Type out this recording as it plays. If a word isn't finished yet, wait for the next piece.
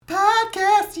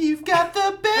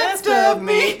of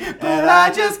me, and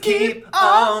I just keep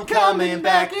on coming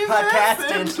back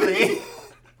podcastingly.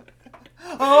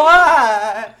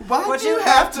 Why'd you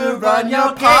have to run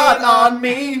your pod on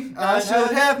me? I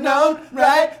should have known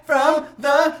right from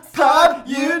the start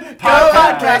you'd go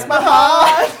podcast my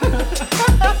heart.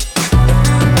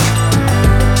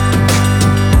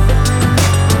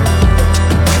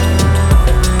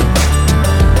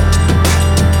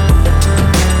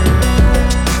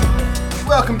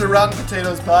 Welcome to Rotten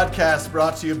Potatoes Podcast,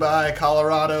 brought to you by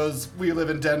Colorado's We Live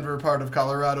in Denver, part of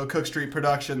Colorado, Cook Street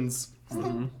Productions.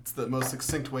 It's the most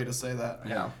succinct way to say that.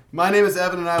 Yeah. My name is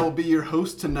Evan, and I will be your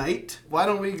host tonight. Why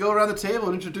don't we go around the table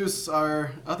and introduce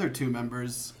our other two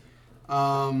members,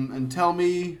 and tell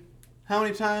me how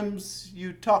many times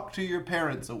you talk to your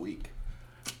parents a week?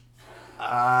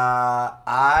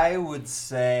 I would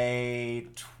say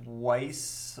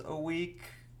twice a week,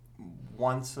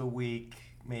 once a week,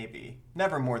 maybe.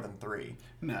 Never more than 3.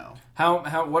 No.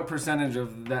 What percentage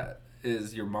of that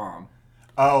is your mom?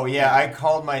 Oh, yeah, I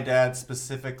called my dad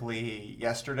specifically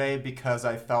yesterday because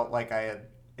I felt like I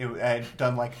had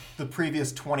done like the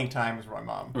previous 20 times with my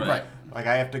mom. Right. Like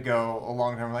I have to go a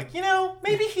long time. Like,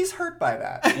 maybe he's hurt by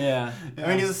that. Yeah. I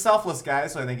mean, he's a selfless guy,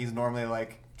 so I think he's normally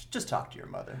like, just talk to your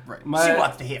mother. Right. She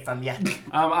wants to hear from you.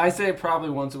 I say probably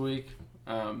once a week.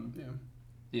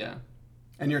 Yeah.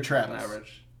 And you're Travis. On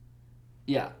average.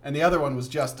 Yeah. And the other one was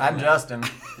Justin. I'm Justin.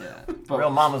 Yeah.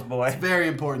 Real mama's boy. It's very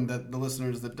important that the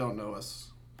listeners that don't know us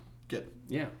get.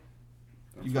 Yeah.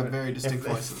 You've got very distinct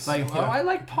voices. It's like, I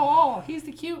like Paul. He's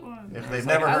the cute one. If they've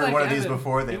never heard one of these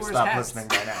before, they've stopped hats. listening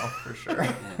by now, for sure.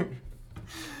 Yeah.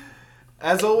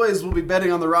 As always, we'll be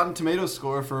betting on the Rotten Tomatoes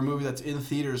score for a movie that's in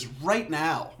theaters right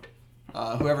now.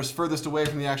 Whoever's furthest away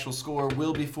from the actual score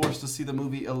will be forced to see the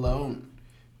movie alone,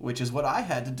 which is what I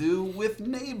had to do with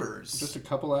Neighbors. Just a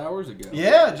couple hours ago.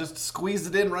 Yeah, just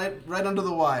squeezed it in right under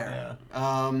the wire.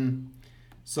 Yeah.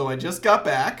 So I just got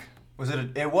back.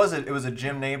 It was a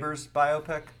Jim Neighbors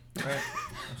biopic, right?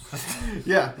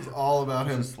 Yeah, it was all about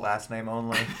him. Just last name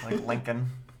only, like Lincoln.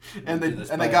 And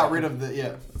they got rid of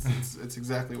the it's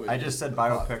exactly what I just said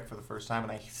biopic for the first time,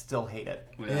 and I still hate it.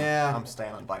 Yeah. I'm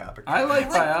staying on biopic. I like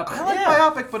biopic. I like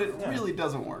biopic, but it really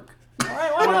doesn't work.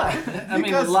 Why not? I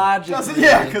mean, logically.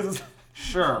 Yeah, because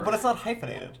sure. But it's not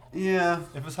hyphenated. Yeah.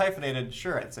 If it was hyphenated,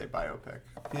 sure, I'd say biopic.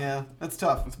 Yeah, that's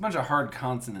tough. It's a bunch of hard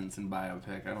consonants in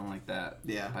biopic. I don't like that.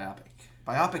 Yeah.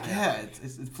 Biopic, yeah,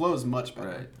 it flows much better.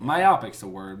 Right. Myopic's a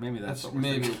word. Maybe that's what we're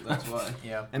thinking. That's why.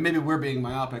 Yeah. And maybe we're being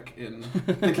myopic in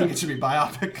thinking it should be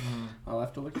biopic. I'll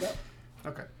have to look it up.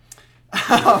 Okay.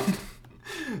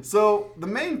 So the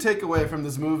main takeaway from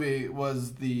this movie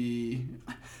was the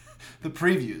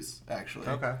previews, actually.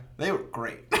 Okay. They were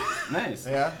great. Nice.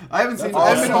 Yeah. I haven't seen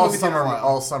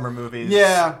all summer movies.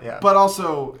 Yeah. But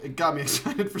also it got me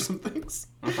excited for some things,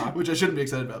 which I shouldn't be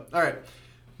excited about. All right.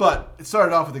 But it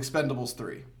started off with Expendables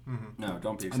 3. Mm-hmm. No,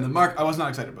 don't be excited. And I was not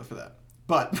excited for that.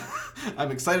 But I'm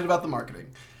excited about the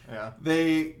marketing. Yeah.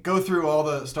 They go through all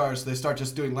the stars. So they start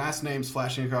just doing last names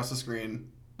flashing across the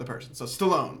screen, the person. So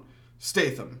Stallone,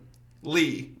 Statham,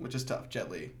 Lee, which is tough, Jet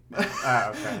Li.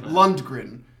 Okay.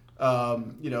 Lundgren,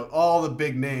 all the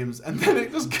big names. And then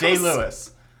it just goes...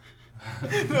 Day-Lewis.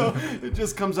 No, it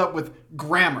just comes up with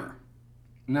Grammer.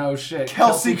 No shit.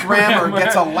 Kelsey Grammer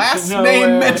gets a last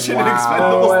name mention in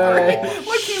Expendables 3.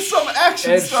 Like he's some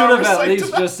action star. It should have at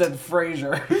least just said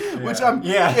Frazier. Which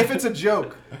if it's a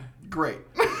joke, great.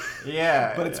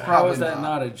 Yeah. But it's How probably is that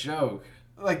not a joke?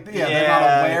 Like, they're not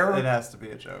aware. It has to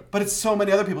be a joke. But it's so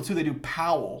many other people, too. They do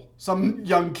Powell, some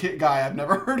young kid guy I've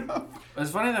never heard of. It's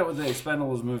funny that with the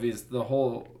Expendables movies, the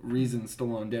whole reason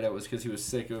Stallone did it was because he was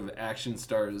sick of action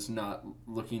stars not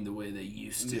looking the way they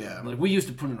used to. Yeah. Like, we used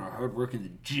to put in our hard work in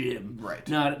the gym. Right.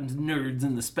 Not nerds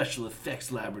in the special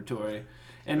effects laboratory.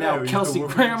 And now Yeah, Kelsey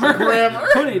Grammer.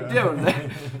 What are you doing there?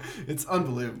 It's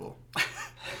unbelievable.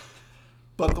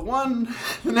 But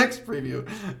the next preview,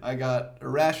 I got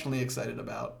irrationally excited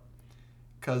about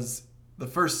because the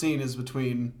first scene is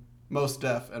between Mos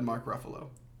Def and Mark Ruffalo.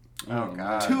 Oh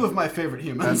God. 2 of my favorite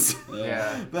humans.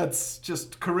 Yeah. That's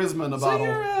just charisma in a So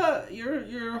bottle.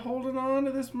 you're holding on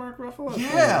to this Mark Ruffalo?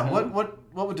 Yeah. thing, huh?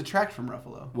 What would detract from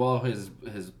Ruffalo? Well,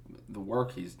 the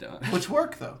work he's done. Which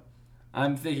work though?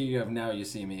 I'm thinking of Now You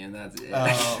See Me, and that's it.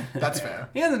 Oh, that's fair.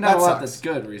 He hasn't done a lot sucks. that's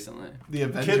good recently. The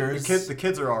Avengers. The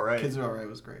kids are all right. Kids Are Alright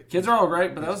was great. Kids Are All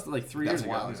Right, but that was like 3 years That's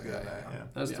ago. wild. He's good. Yeah.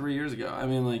 That was 3 years ago. I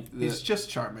mean, like He's just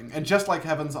charming, and just like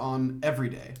Heaven's on every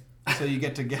day, so you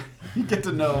get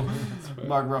to know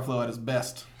Mark Ruffalo at his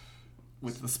best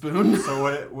with the spoon.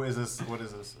 So what is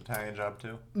this Italian job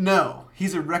too? No,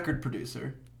 he's a record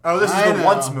producer. Oh, this I is the know.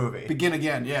 Once movie. Begin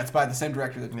Again. Yeah, it's by the same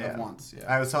director that Yeah. of Once. Yeah.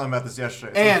 I was telling about this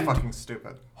yesterday. And- It's fucking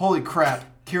stupid. Holy crap!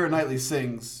 Keira Knightley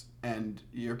sings, and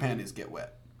your panties get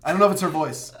wet. I don't know if it's her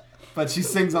voice, but she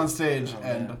sings on stage,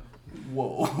 and man.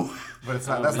 whoa, But it's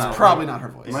not. That's man. not probably not her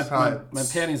voice. My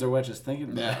panties are wet just thinking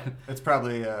about Yeah. it. It's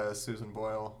probably Susan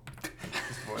Boyle.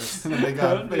 His voice. And then they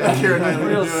got Keira Knightley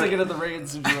Real to do singing it. at the rain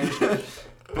situation.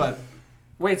 But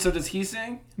Wait, so does he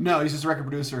sing? no, he's just a record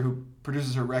producer who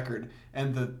produces her record,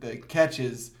 and the catch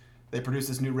is they produce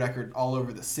this new record all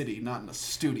over the city, not in a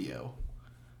studio.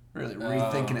 Really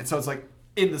rethinking it, so it's like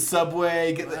in the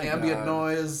subway, get the My ambient God.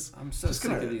 noise. I'm so Just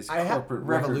sick gonna of these I have corporate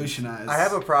records. Revolutionize. I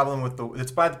have a problem with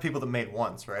it's by the people that made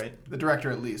Once, right? the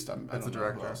director at least. I That's don't the know who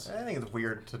director. else. I think it's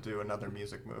weird to do another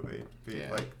music movie.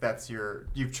 Yeah. Like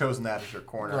you've chosen that as your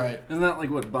corner. Right. Isn't that like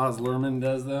what Baz Luhrmann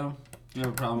does, though? You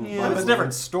have a problem with But Baz it's a Luhrmann?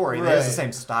 different story. They have the Right.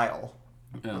 same style.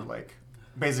 Yeah. Like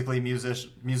basically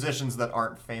musicians that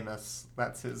aren't famous.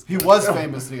 That's his. He was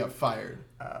famous and he got fired.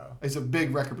 Oh. He's a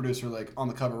big record producer, like on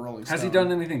the cover of Rolling Stone. Has he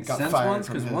done anything Got since fired Once?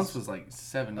 from Because his- Once was like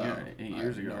 7 Oh, years, 8 I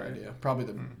years have ago, no right? idea. Probably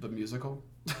the musical.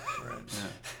 Right.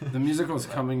 Yeah. The musical is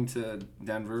coming to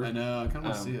Denver. I know. I kind of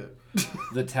want to Um, see it.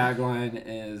 The tagline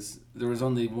is there was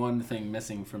only one thing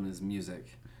missing from his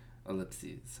music,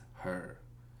 ellipses, her.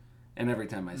 And every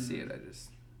time I see it, I just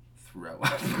throw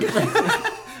up.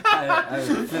 I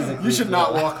physically You should throw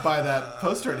not up. walk by that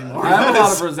poster anymore. I have a lot That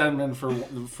of is- resentment for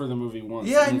the movie Once.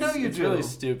 Yeah, I and know it's- you it's do. really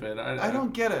stupid. I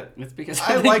don't get it. It's because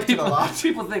I think liked it a people, lot.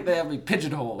 People think they have me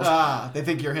pigeonholed. They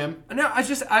think you're him. No,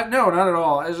 no, not at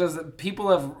all. It's just that people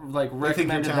have like you're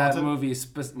recommended that talented? movie.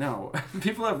 No,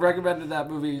 people have recommended that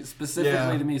movie specifically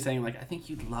Yeah. to me, saying like, "I think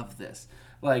you'd love this."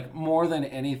 Like more than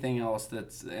anything else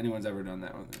that's anyone's ever done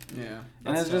that with. Yeah.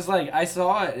 And it's just like I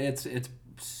saw it. It's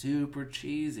super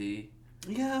cheesy.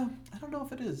 Yeah. I don't know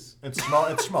if it is. It's small.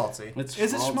 It's schmaltzy. It's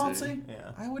Is it schmaltzy. schmaltzy?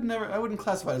 Yeah. I wouldn't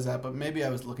classify it as that, but maybe I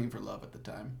was looking for love at the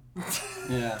time.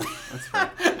 Yeah, that's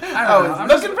fair. I I don't know. was I'm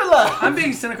looking for love. I'm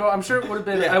being cynical. I'm sure it would have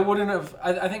been. Yeah. I wouldn't have.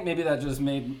 I think maybe that just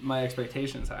made my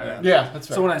expectations higher. Yeah, that's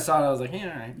fair. So when I saw it, I was like,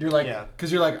 yeah, all right. You're like, Yeah.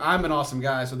 because you're like, I'm an awesome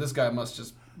guy, so this guy must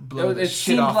just blow It the shit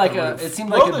seemed off like the a- roof. it seemed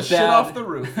blow like a the shit bad- off the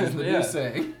roof. Is what Yeah. you're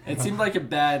saying. It seemed like a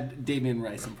bad Damien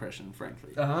Rice impression,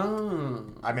 frankly. Oh.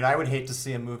 I mean, I would hate to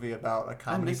see a movie about a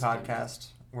comedy missed it. podcast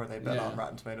where they bet Yeah. on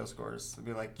Rotten Tomato scores. It'd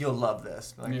be like, you'll love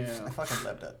this. Like, Yeah. I fucking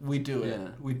lived it. We do it. Yeah.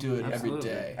 We do it every Absolutely.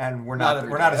 day. And we're Not not every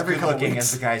we're day, not as every good couple looking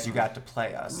weeks. as the guys you got to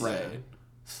play us. Right.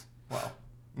 Well,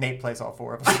 Nate plays all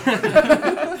four of us.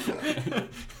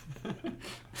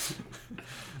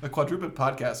 A quadruped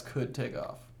podcast could take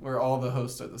off, where all the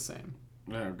hosts are the same.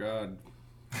 Oh God.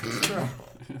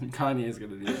 Kanye's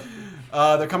gonna do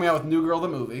that. They're coming out with New Girl the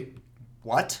movie.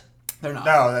 What? They're not.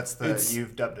 No, that's It's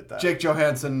you've dubbed it that. Jake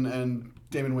Johansson and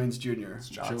Damon Wayans Jr.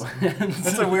 Johnson. Johansson.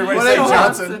 That's a weird way to What say is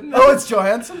Johnson. Oh, it's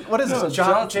Johansson? What is No, it? it's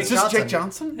Johnson. Jake It's just Johnson. Jake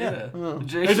Johnson? Yeah. Oh.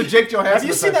 Jake- There's a Jake Johansson. Have you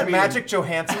that's seen that actually in- Magic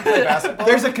Johansson play basketball?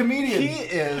 There's a comedian. He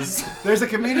is. There's a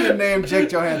comedian named Jake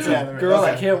Johansson. Yeah, there is. Girl,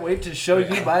 I Okay. can't wait to show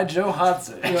you my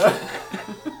Johansson.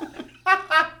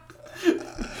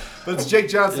 But it's Jake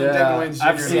Johnson and Yeah, Damon Wayans Jr.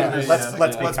 I've seen Yeah, this.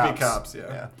 Let's Yeah. be cops.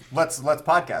 Yeah. Let's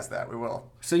podcast that. We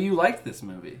will. So you liked this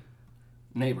movie,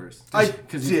 Neighbors? I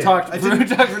Because you did. talked I for, didn't-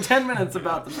 talked for 10 minutes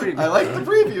about the preview. I like the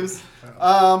previews.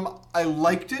 I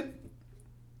liked it.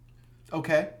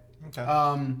 Okay. Okay.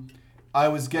 I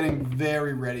was getting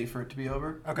very ready for it to be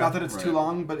over. Okay. Not that it's too Right.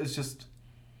 long, but it's just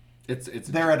It's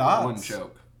They're at odds. one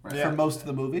joke. Right? Yeah. for most of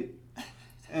the movie,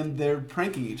 and they're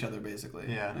pranking each other basically.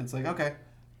 Yeah. And it's like okay,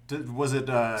 Was it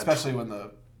especially when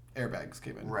the airbags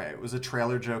came in. right? Was it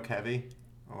trailer joke heavy,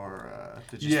 or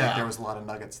did you Yeah. think there was a lot of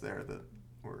nuggets there that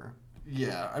were?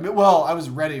 Yeah. I mean, well, I was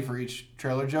ready for each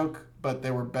trailer joke, but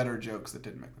there were better jokes that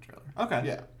didn't make the trailer. Okay.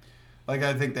 Yeah. Like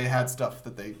I think they had stuff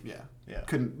that they Yeah.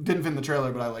 didn't fit in the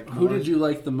trailer, but I liked. Who more. did you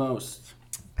like the most?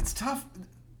 It's tough.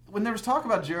 When there was talk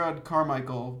about Gerard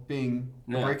Carmichael being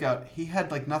a Yeah. breakout, he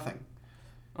had like nothing.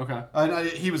 Okay.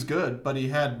 He was good, but he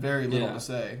had very little Yeah. to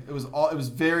say. It was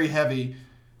very heavy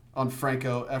on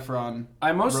Franco, Efron.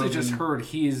 I mostly Rogen, just heard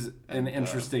he's an and,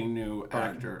 interesting new Byrne.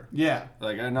 actor. Yeah.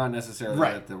 Like, I'm not necessarily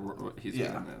Right. at the he's Yeah,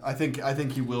 good in this. I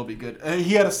think he will be good.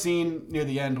 He had a scene near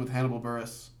the end with Hannibal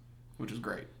Buress, which is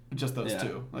great. Just those Yeah.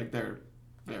 two, like they're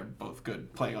both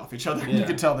good playing off each other. Yeah. You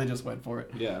could tell they just went for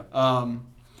it. Yeah.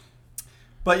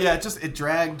 But yeah, it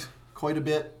dragged quite a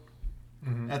bit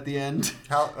at the end.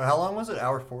 How long was it?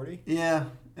 Hour 40? Yeah,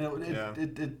 and Yeah.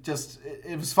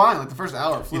 it was fine. Like the first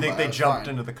hour flew You think by. they It was jumped fine.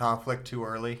 into the conflict too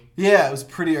early? Yeah, it was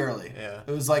pretty early. Yeah.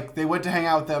 It was like they went to hang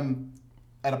out with them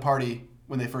at a party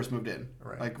when they first moved in.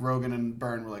 Right. Like Rogan and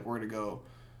Byrne were like, we're going to go.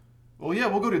 Well, yeah,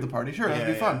 we'll go to the party. Sure, that'd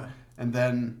Yeah, be fun. yeah. And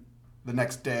then the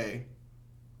next day,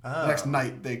 The next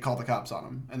night, they call the cops on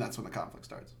him, and that's when the conflict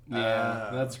starts. Yeah,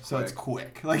 that's quick. So it's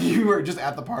quick. Like, you were just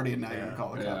at the party, and now you're going to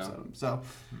call the cops on him. So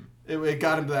it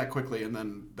got him to that quickly, and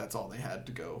then that's all they had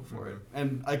to go for it.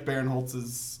 And Ike Barinholtz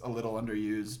is a little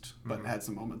underused, but had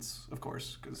some moments, of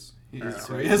course, because he is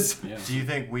who he is. Yeah. Do you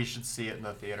think we should see it in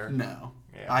the theater? No,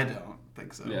 Yeah. I don't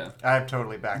think so. Yeah. I've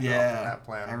totally backed off from that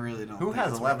plan. I really don't. Who think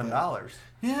has it's worth $11? it.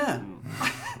 Yeah,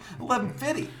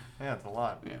 $11.50. Yeah, it's a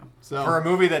lot. Yeah. So For a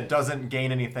movie that doesn't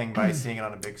gain anything by seeing it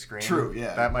on a big screen. True,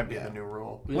 yeah. That might be Yeah. the new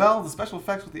rule. well, the special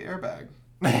effects with the airbag.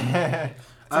 It's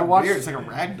I watched- weird. It's like a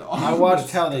rag doll. I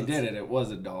watched how they did it. It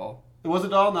was a doll. It was a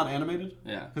doll, not animated.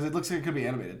 Yeah. Because it looks like it could be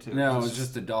animated too. No, it was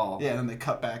just a doll. Yeah, and then they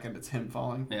cut back and it's him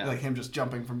falling. Yeah. Like him just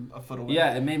jumping from a foot away.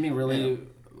 Yeah, it made me really.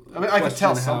 I mean, I could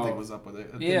tell question something how- was up with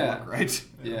it. It Yeah. didn't look right.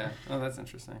 Yeah. Oh, that's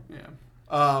interesting. Yeah.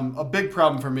 A big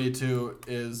problem for me too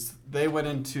is they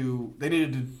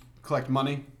needed to collect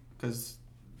money because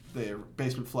their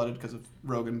basement flooded because of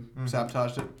Rogan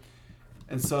sabotaged it.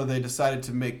 And so they decided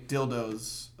to make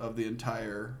dildos of the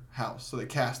entire house. So they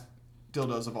cast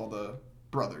dildos of all the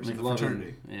brothers in the McLovin.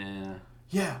 fraternity. Yeah.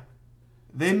 Yeah.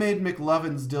 They made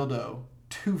McLovin's dildo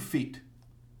 2 feet.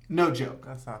 No joke.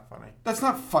 That's not funny. That's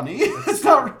not funny. It's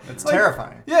not. It's like,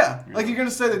 terrifying. Yeah. Like you're going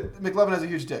to say that McLovin has a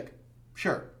huge dick.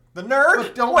 Sure. The nerd?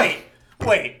 But don't wait.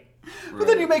 But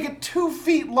then you make it 2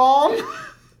 feet long.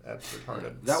 That's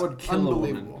retarded. That would kill a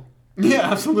woman. Unbelievable. Yeah,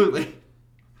 absolutely.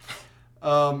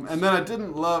 And then I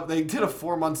didn't love. They did a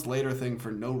 4 months later thing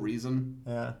for no reason.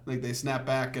 Yeah. Like they snap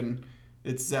back and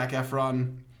it's Zac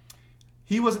Efron.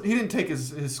 He didn't take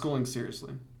his schooling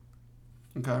seriously.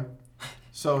 Okay.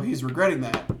 So he's regretting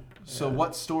that. So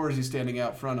what store is he standing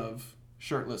out front of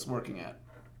shirtless working at?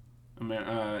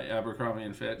 Abercrombie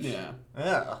and Fitch. Yeah.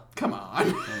 Yeah. Come on.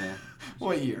 Yeah.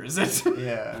 What year is it?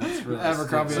 Yeah. That's really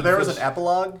Abercrombie So and there was Fitch. an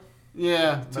epilogue Yeah,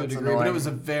 to a That's degree, but it annoying. was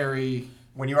a very.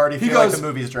 when you already He feel goes, like the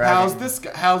movie's dragging. "How's this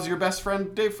guy? How's your best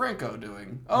friend Dave Franco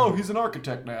doing? Oh, he's an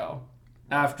architect now."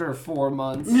 After 4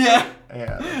 months. Yeah.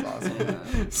 Yeah, that's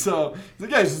awesome. So the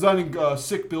guy's designing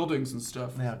sick buildings and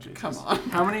stuff. Yeah, Jesus. Come on.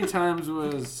 How many times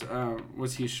was Zac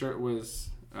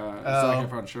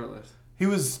Efron shirtless? He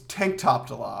was tank topped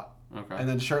a lot, Okay. and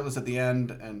then shirtless at the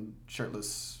end, and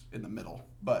shirtless in the middle.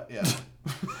 But yeah,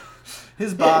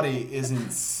 his body is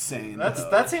insane. though.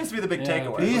 That seems to be the big Yeah,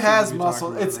 takeaway. He What has movie we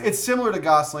muscle. talking about, It's similar to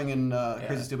Gosling in Yeah.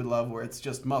 Crazy Stupid Love, where it's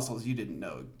just muscles you didn't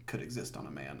know could exist on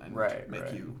a man and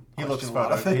make you. He looks question a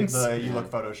lot of things. you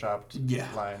look photoshopped. Yeah,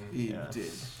 line. he yeah.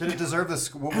 did. Did it deserve the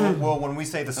score? Well, when we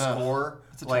say the score,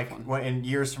 that's a tough like one. when, in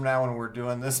years from now when we're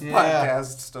doing this Yeah.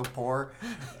 podcast, still poor,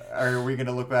 are we going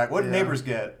to look back? What did Yeah. Neighbors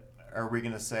get? Are we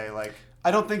going to say like, I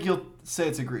don't think you'll say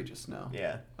it's egregious. No.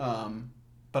 yeah,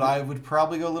 But I would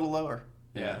probably go a little lower,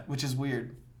 Yeah. which is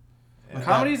weird. Yeah. With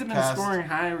Comedies that have been cast, scoring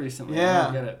high recently. I Yeah.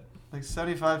 don't get it. like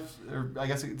 75, or I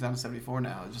guess it's down to 74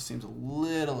 now. It just seems a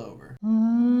little over.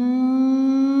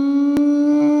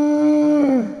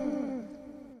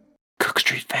 Cook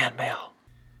Street fan mail.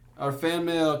 Our fan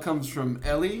mail comes from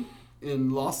Ellie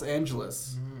in Los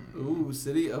Angeles. Ooh,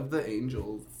 City of the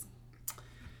Angels.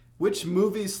 Which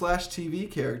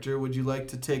movie/TV character would you like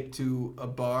to take to a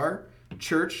bar,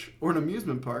 church, or an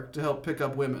amusement park to help pick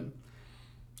up women?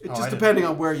 It's just depending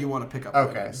on where you want to pick up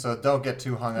Okay, women. so don't get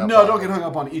too hung up. No, on don't it. get hung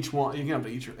up on each one. You can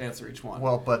have to answer each one.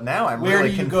 Well, but now I'm Where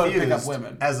really do you confused. go to pick up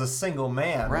women? As a single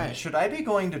man, Right. should I be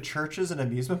going to churches and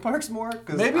amusement parks more?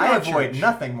 Because Maybe I not avoid church.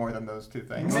 nothing more than those two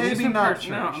things. Maybe Amusement not parks,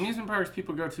 church. No, amusement parks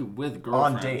people go to with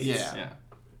girlfriends. dates. Yeah. Yeah.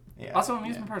 Yeah. Also,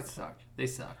 amusement parks suck. They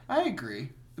suck. I agree.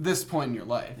 At this point in your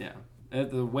life. Yeah.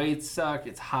 The waits suck.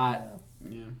 It's hot.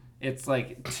 Yeah. It's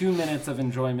like 2 minutes of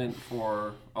enjoyment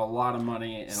for a lot of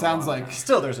money. And Sounds a lot of like- time.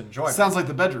 Still, there's enjoyment. Sounds like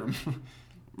the bedroom.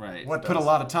 Right. What Put a does?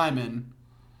 lot of time in,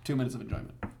 2 minutes of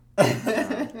enjoyment.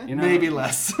 You know, Maybe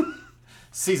less.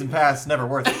 Season pass, never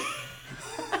worth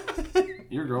it.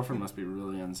 Your girlfriend must be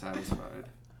really unsatisfied.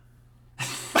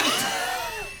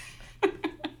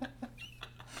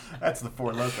 That's the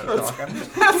Four Loko talking.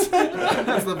 That's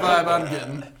the vibe I'm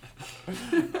getting.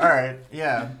 All right,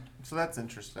 yeah. So that's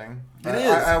interesting. It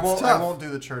is. I It's won't. tough. I won't do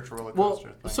the church roller Well,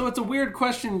 coaster thing. so it's a weird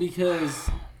question because,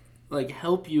 like,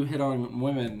 help you hit on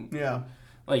women. Yeah.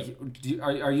 Like,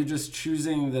 are you just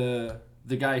choosing the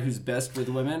guy who's best with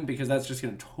women because that's just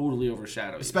going to totally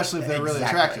overshadow you? Especially if they're really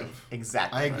Exactly. attractive.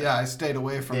 Exactly. I stayed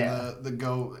away from Yeah.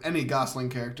 any Gosling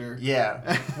character.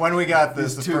 Yeah. When we got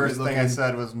this, He's the too first thing I good-looking.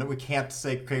 said was, no, we can't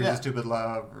say Crazy Yeah. Stupid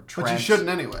Love or Trent. But you shouldn't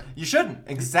anyway. You shouldn't.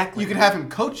 Exactly. You can have him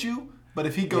coach you, but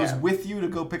if he goes Yeah. with you to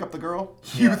go pick up the girl,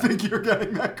 Yeah. you think you're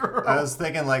getting that girl. I was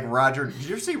thinking like Roger. Did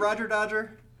you ever see Roger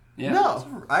Dodger? Yeah.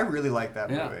 No. I really like that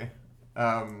Yeah. movie.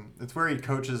 It's where he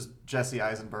coaches Jesse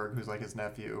Eisenberg, who's like his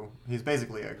nephew. He's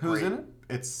basically Who's in it?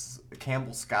 It's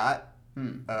Campbell Scott.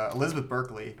 Elizabeth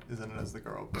Berkley is in it as the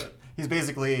girl, but he's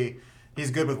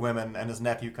good with women, and his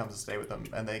nephew comes to stay with him,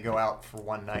 and they go out for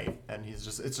one night, and it's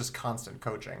just constant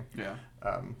coaching. Yeah.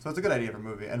 So it's a good idea for a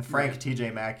movie. And Frank T.J.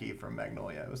 Mackey from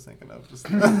Magnolia, I was thinking of. Just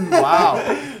Wow.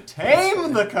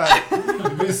 Tame the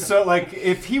cut. So like,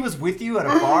 if he was with you at a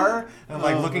bar and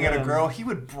like looking at a girl, he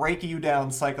would break you down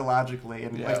psychologically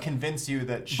and like convince you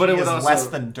that she is less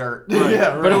than dirt. Right.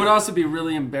 Yeah, right. But it would also be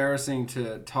really embarrassing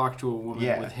to talk to a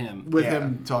woman with him. With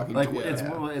him talking Like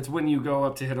to it's when you go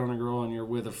up to hit on a girl and you're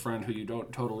with a friend who you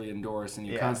don't totally endorse and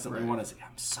you constantly want to say,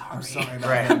 I'm sorry.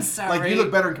 I'm sorry. Like, you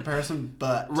look better in comparison,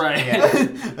 but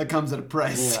that comes at a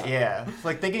price. Yeah.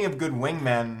 Like, thinking of good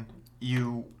wingmen,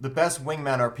 the best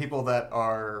wingmen are people that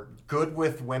are good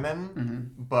with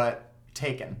women, but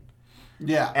taken.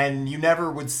 Yeah. And you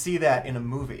never would see that in a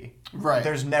movie. Right.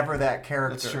 There's never that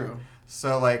character. That's true.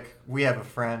 So, like, we have a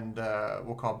friend,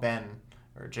 we'll call Ben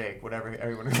or Jake, whatever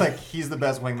everyone, like, he's the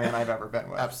best wingman I've ever been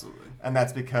with. Absolutely. And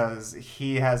that's because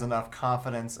he has enough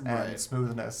confidence and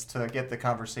smoothness to get the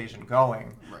conversation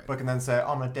going, but can then say,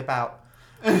 I'm going to dip out.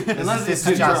 Unless it's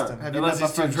too Justin. drunk. Unless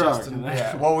he's too drunk.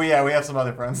 Yeah. Well, we have some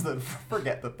other friends that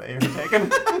forget that they are taken.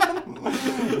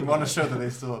 We want to show that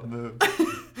they still have moved.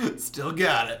 Still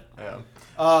got it. Yeah.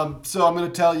 So I'm going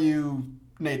to tell you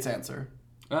Nate's answer.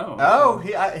 Oh.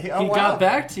 He got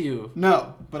back to you.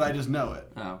 No, but I just know it.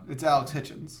 Oh. It's Alex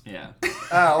Hitchens. Yeah.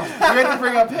 Oh. We had to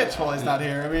bring up Hitch while he's not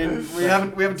here. I mean, we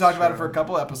haven't talked about it for a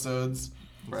couple episodes.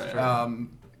 Right.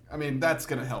 I mean, that's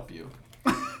going to help you.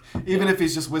 Even if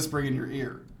he's just whispering in your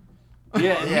ear.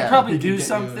 Yeah, and he'd probably do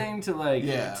something to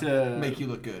to make you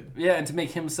look good. Yeah, and to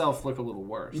make himself look a little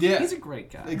worse. Yeah, he's a great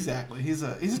guy. Exactly. He's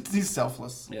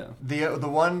selfless. Yeah. The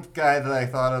one guy that I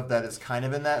thought of that is kind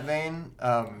of in that vein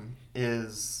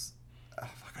is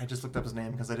I just looked up his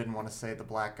name because I didn't want to say the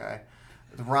black guy,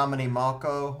 the Ramani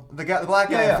Malco, the black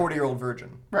guy, 40-year-old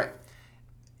virgin. Right.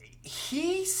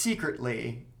 He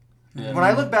secretly, when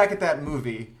I look back at that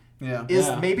movie. Is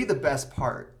maybe the best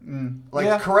part.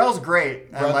 Carell's great,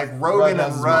 and Rogan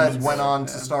and Rudd went on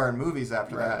to star in movies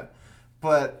after that.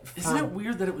 But isn't it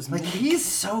weird that it was he's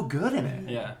so good in it?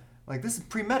 Yeah. Like, this is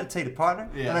premeditated, partner.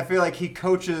 Yeah. And I feel like he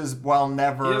coaches while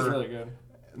never. He is really good.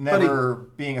 Never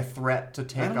being a threat to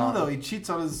take on. I don't know though. He cheats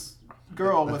on his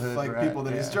girl with people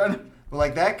that he's trying to.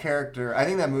 But that character, I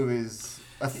think that movie's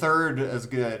a third as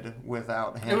good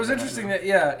without him. It was interesting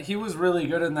that he was really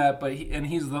good in that, but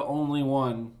he's the only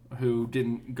one who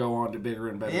didn't go on to bigger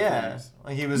and better things.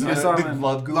 Like, he was the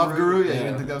Love Guru. Love Guru, you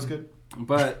didn't think that was good?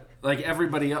 But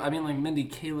everybody else, I mean, Mindy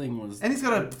Kaling was. And he's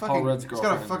got a Paul Rudd's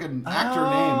girlfriend. He's got a fucking actor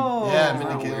name. Yeah,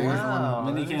 Mindy Kaling. Wow.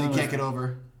 Mindy Kaling. He can't get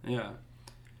over. Yeah.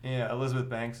 Yeah, Elizabeth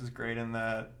Banks is great in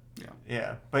that.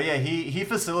 Yeah. But he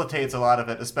facilitates a lot of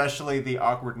it, especially the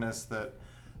awkwardness that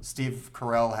Steve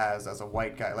Carell has as a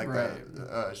white guy. Like,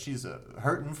 she's a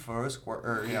hurting for a squirt,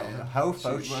 or, a hoe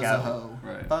faux show. A hoe.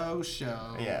 Right. Faux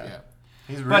show. Yeah.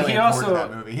 He's really important in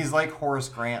that movie. He's like Horace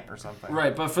Grant or something.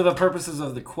 Right, but for the purposes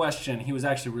of the question, he was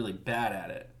actually really bad at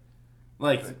it.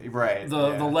 Like,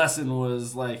 the lesson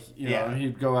was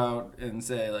he'd go out and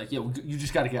say you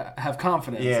just got to have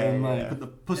confidence and put the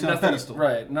pussy on a pedestal.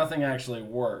 Right, nothing actually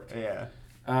worked. Yeah.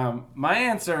 My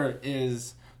answer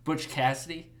is Butch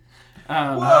Cassidy.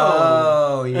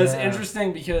 Whoa! Yeah. It's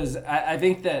interesting because I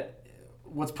think that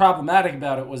what's problematic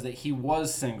about it was that he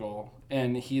was single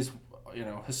and he's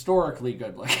historically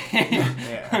good looking.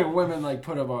 Women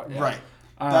put him on. Yeah.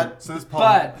 Right. So this is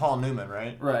Paul Newman,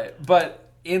 right? Right, but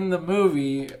in the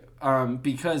movie,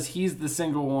 because he's the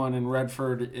single one and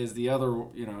Redford is the other,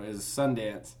 is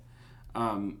Sundance,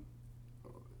 and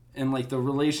the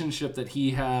relationship that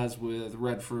he has with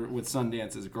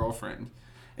Sundance's girlfriend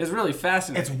is really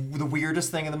fascinating. It's the weirdest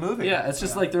thing in the movie. Yeah, it's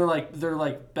just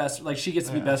they're best. Like, she gets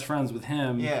to be best friends with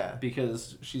him. Yeah.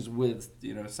 Because she's with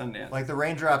Sundance. Like, the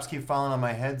raindrops keep falling on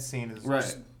my head scene is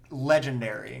just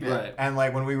legendary. Right. And when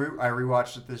I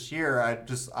rewatched it this year,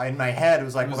 I in my head it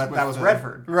was like, that was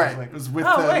Redford. Right. Like, it was with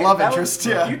the love interest.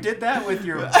 You did that with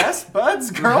your best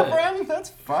bud's girlfriend? Right. That's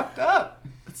fucked up.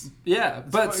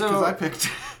 But so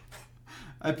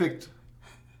I picked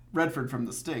Redford from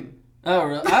The Sting. Oh,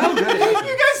 really? I don't really.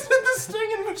 You guys did The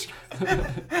Sting in which...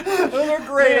 Those are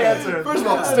great answers. First of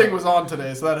all, The Sting was on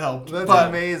today, so that helped. That's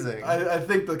amazing. I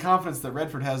think the confidence that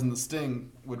Redford has in The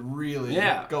Sting would really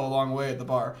go a long way at the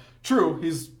bar. True,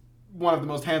 he's one of the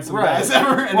most handsome guys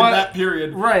ever, and in that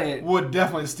period, would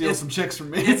definitely steal some chicks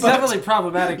from me. It's definitely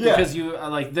problematic because you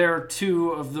they're two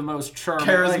of the most charming,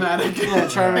 charismatic,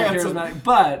 charismatic.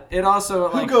 But it also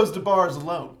who goes to bars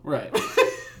alone, right?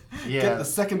 Get the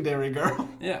secondary girl.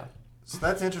 Yeah. So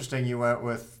that's interesting. You went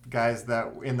with guys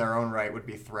that, in their own right, would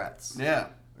be threats. Yeah.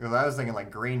 Because I was thinking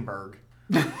like Greenberg.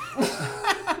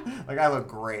 Like I look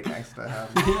great next to him.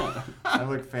 Yeah. I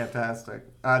look fantastic.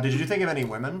 Did you think of any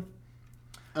women?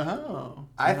 Oh.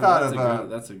 I thought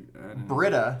of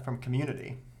Britta from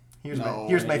Community. Here's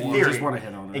my theory. You just want to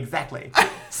hit on her. Exactly.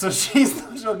 So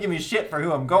she'll give me shit for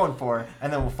who I'm going for,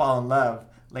 and then we'll fall in love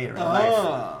later in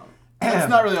life. That's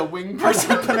not really a wing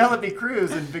person. Penelope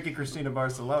Cruz and Vicky Cristina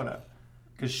Barcelona,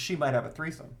 because she might have a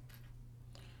threesome.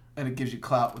 And it gives you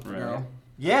clout with the girl.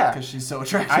 Yeah. Because she's so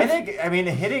attractive. I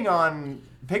mean,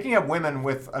 picking up women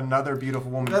with another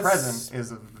beautiful woman present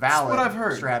is a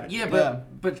valid strategy. Yeah,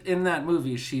 but in that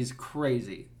movie, she's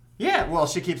crazy. Yeah, well,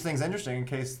 she keeps things interesting in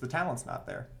case the talent's not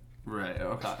there. Right,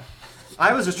 okay.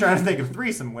 I was just trying to think of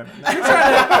threesome women.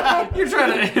 You're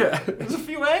trying to yeah. There's a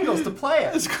few angles to play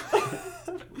it.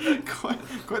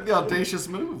 Quite the audacious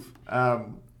move.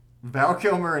 Val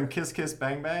Kilmer in Kiss Kiss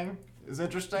Bang Bang is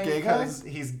interesting because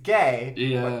he's gay,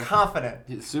 but confident.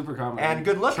 He's super confident. And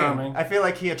good looking. Charming. I feel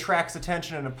like he attracts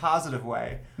attention in a positive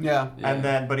way.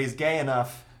 Yeah. But he's gay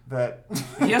enough that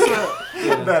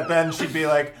that then she'd be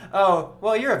like, oh,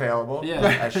 well, you're available.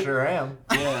 Yeah. I sure am.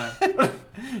 Yeah.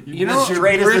 You know,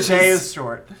 straight as the day is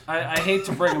short. I hate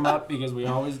to bring him up because we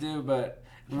always do, but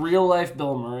real life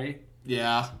Bill Murray.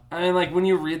 Yeah. I mean, like, when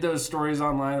you read those stories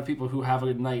online of people who have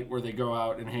a night where they go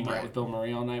out and hang out with Bill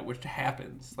Murray all night, which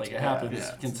happens. Like, it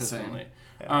happens consistently.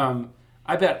 Yeah.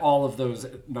 I bet all of those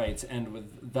nights end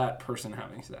with that person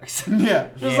having sex. Yeah.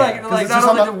 Just like not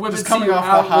only the women coming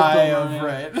off the high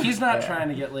of, he's not trying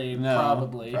to get laid,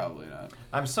 probably. Probably not.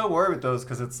 I'm so worried with those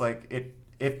because it's like,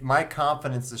 if my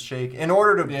confidence is shaken, in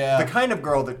order to, the kind of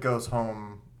girl that goes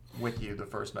home with you the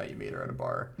first night you meet her at a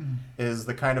bar is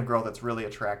the kind of girl that's really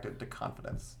attracted to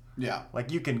confidence. Yeah.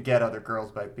 Like, you can get other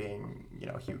girls by being,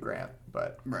 Hugh Grant,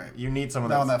 but you need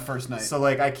someone on that first night. So,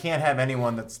 like, I can't have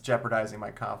anyone that's jeopardizing my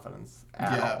confidence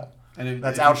at all. And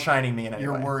that's outshining me in any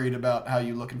way. You're worried about how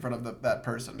you look in front of that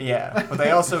person. Yeah, but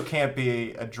they also can't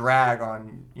be a drag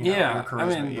on your charisma. I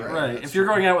mean, if you're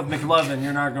going out with McLovin,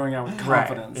 you're not going out with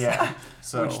confidence. Right. Yeah.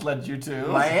 So which led you to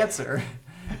my answer.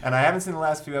 And I haven't seen the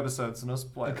last few episodes, so no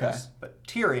spoilers. But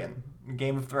Tyrion in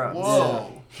Game of Thrones.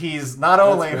 Whoa. He's not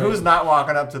only who's not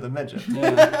walking up to the midget.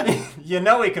 Yeah. You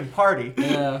know he can party.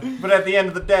 Yeah. But at the end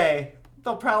of the day,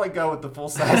 they'll probably go with the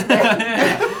full-size man.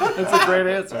 That's a great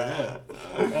answer. Yeah.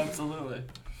 Absolutely.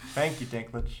 Thank you,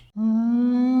 Dinklage.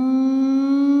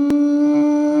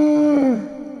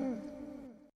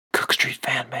 Cook Street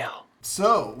fan mail.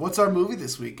 So, what's our movie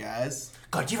this week, guys?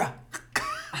 Godzilla.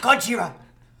 Godzilla.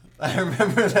 I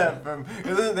remember that from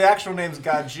the actual name's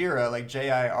Godzilla, like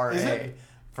Jira,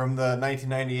 from the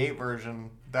 1998 version.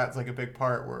 That's like a big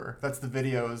part where that's the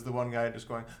video is the one guy just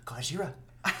going Godzilla,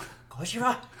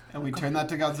 Godzilla, and we turned that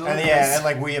to Godzilla. And and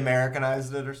like we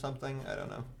Americanized it or something. I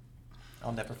don't know.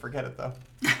 I'll never forget it though.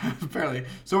 Apparently.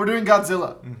 So we're doing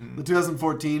Godzilla, the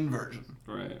 2014 version,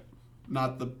 right?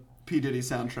 Not the P. Diddy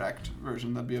soundtrack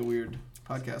version. That'd be a weird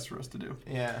podcast for us to do.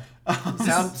 Yeah.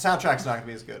 Soundtrack's not going to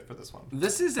be as good for this one.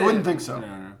 I wouldn't think so.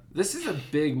 No. This is a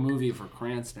big movie for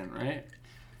Cranston, right?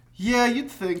 Yeah, you'd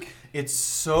think. It's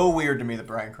so weird to me that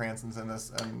Bryan Cranston's in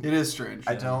this. And it is strange.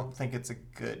 I don't think it's a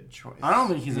good choice. I don't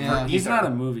think he's not a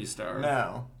movie star.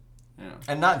 No. Yeah.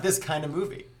 And not this kind of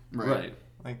movie. Right.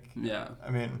 Like, I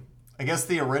mean, I guess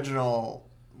the original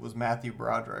was Matthew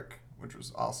Broderick, which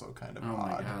was also kind of odd. Oh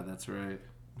my God, that's right.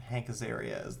 Hank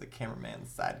Azaria as the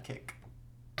cameraman's sidekick.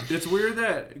 It's weird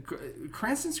that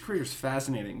Cranston's career is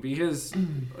fascinating because,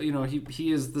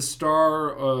 he is the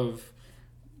star of,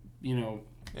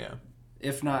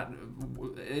 if not,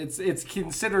 it's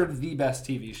considered the best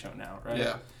TV show now, right?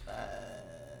 Yeah.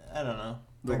 I don't know.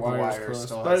 The Wire's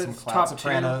still but has some it's clout. top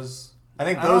Sopranos. I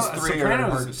think those three are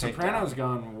hard to take Sopranos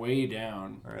down. gone way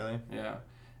down. Really? Yeah.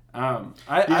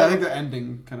 I think the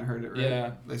ending kind of hurt it, right?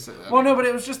 Yeah. They say that. Well, no, but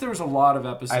it was just there was a lot of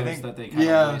episodes that they kind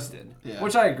of wasted,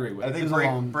 which I agree with. I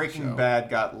think Breaking Bad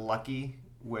got lucky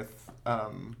with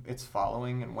its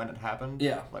following and when it happened.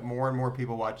 Yeah. Like more and more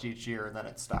people watch each year, and then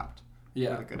it stopped.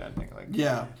 Yeah. With a good ending. Like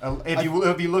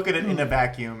if you look at it in a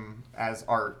vacuum as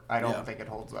art, I don't think it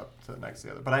holds up to the next to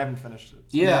the other. But I haven't finished it.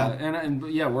 So. Yeah, and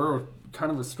we're kind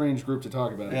of a strange group to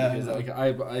talk about it because like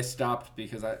I stopped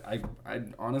because I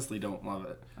honestly don't love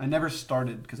it. I never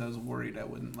started because I was worried I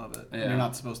wouldn't love it. Yeah. You're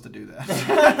not supposed to do that.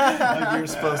 Like you're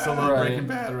supposed to love Breaking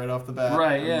Bad right off the bat.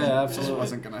 Right? Yeah, absolutely. It just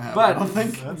wasn't gonna happen. But I don't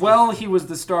think. Well, he was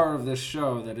the star of this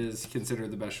show that is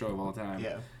considered the best show of all time.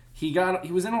 Yeah. He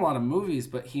was in a lot of movies,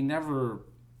 but he never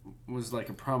was like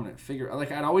a prominent figure.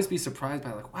 Like I'd always be surprised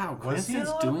by like, wow, Cranston's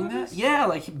Was doing that? Yeah,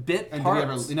 like he bit And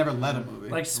parts. he never led a movie.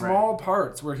 Like small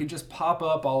parts where he'd just pop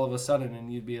up all of a sudden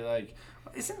and you'd be like,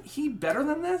 isn't he better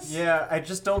than this? Yeah, I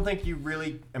just don't think you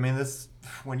really. I mean, this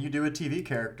when you do a TV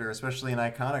character, especially an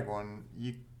iconic one,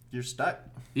 you're stuck.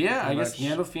 Yeah, I guess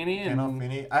Gandolfini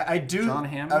and I do. John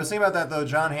Hammond. I was thinking about that though.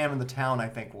 John Hammond, The Town, I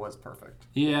think was perfect.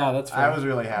 Yeah, that's fair. I was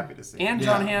really happy to see. And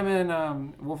John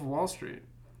Hammond, Wolf of Wall Street.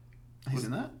 He's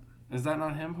in that? Is that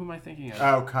not him? Who am I thinking of?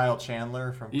 Oh, Kyle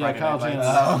Chandler from Yeah, Friday Kyle Night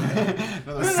Chandler. Lights.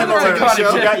 Oh. Similar.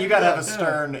 iconic You got to have a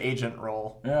stern agent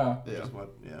role. Yeah. Which is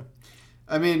what, yeah.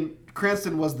 I mean,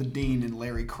 Cranston was the dean in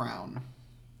Larry Crown.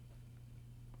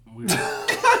 Weird.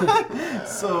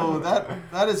 So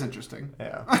that is interesting.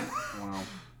 Yeah. Wow.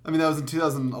 I mean, that was in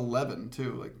 2011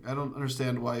 too. Like, I don't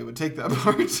understand why you would take that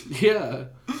part. Yeah.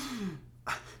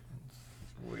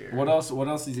 Weird. What else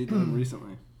has he done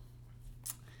recently?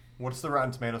 What's the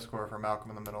Rotten Tomato score for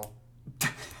Malcolm in the Middle?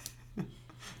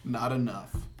 Not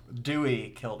enough.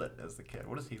 Dewey killed it as the kid.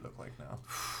 What does he look like now?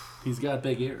 He's got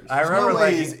big ears. I remember no way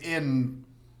like he's in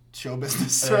show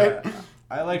business, right?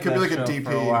 I like Could that be like a show DP.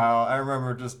 for a while. I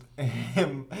remember just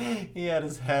him. He had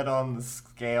his head on the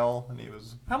scale, and he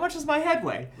was, "How much does my head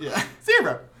weigh? Yeah.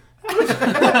 0.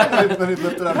 Then he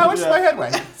lifted up. How much does my head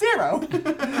weigh?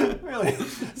 0. Really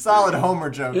solid Homer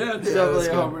joke. Yeah, it's definitely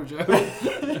a Homer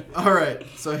joke. All right.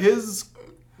 So his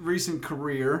recent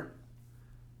career,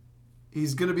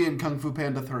 he's gonna be in Kung Fu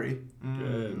Panda 3.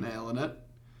 Good. Nailing it.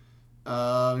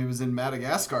 He was in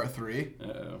Madagascar 3.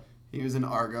 Uh-oh. He was in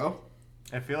Argo.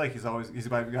 I feel like he's got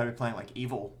to be playing like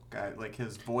evil guy, like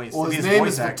his voice. Well, his name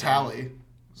is Vitali,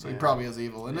 so he probably is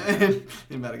evil in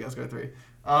Madagascar 3.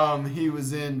 He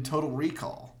was in Total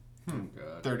Recall, Oh,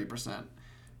 God. 30%.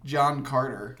 John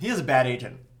Carter. He is a bad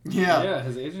agent. Yeah. Yeah,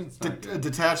 his agent's not good.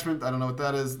 Detachment, I don't know what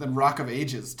that is. Then Rock of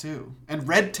Ages, too. And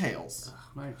Red Tails. Oh,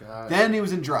 my God. Then he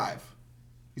was in Drive.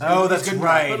 He's That's good in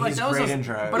right. But, like, He's that was great a- in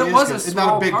Drive. but He it is was good. a It's not a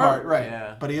small big part, part. right?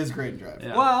 Yeah. But he is great in Drive.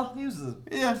 Yeah. Well, he was the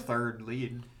Yeah. third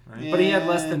lead, right? But he had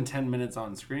less than 10 minutes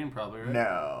on screen, probably, right?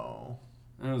 No.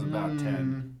 It was about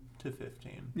 10. To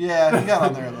 15. Yeah, he got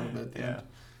on there a little bit at the Yeah.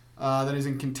 end. Then he's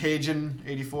in Contagion,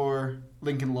 84.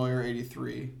 Lincoln Lawyer,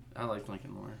 83. I like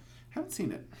Lincoln Lawyer. Haven't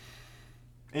seen it.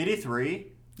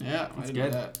 83? Yeah, I It's didn't know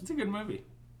good. that. It's a good movie.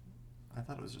 I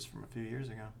thought it was just from a few years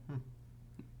ago.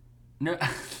 No.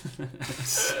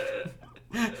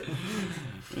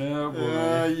 Oh,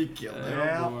 boy. You killed it.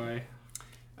 Yeah. Oh, boy.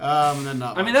 And then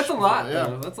not I mean, much that's a lot, before that,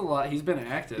 though. That's a lot. He's been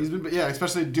active. He's been,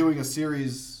 especially doing a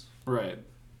series right.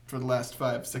 for the last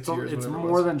 5-6 So years. it's whatever it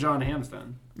more was. than John Hamm's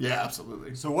done. Yeah,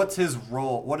 absolutely. So what's his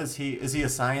role? What is he? Is he a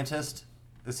scientist?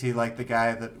 Is he like the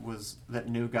guy that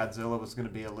knew Godzilla was going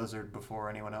to be a lizard before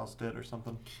anyone else did, or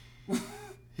something?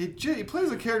 He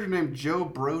plays a character named Joe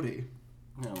Brody,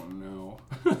 Oh, no.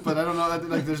 but I don't know.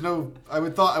 Like, there's no. I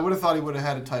would have thought he would have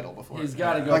had a title before. He's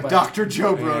got to go like by... Dr.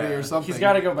 Joe Brody or something. He's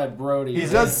got to go by Brody. He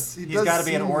does. He's got to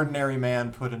be an seem- ordinary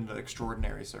man put into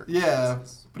extraordinary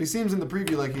circumstances. Yeah, but he seems in the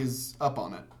preview like he's up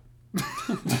on it.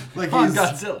 Like On he's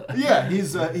Godzilla. Yeah,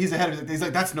 he's ahead of it. He's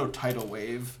like, that's no tidal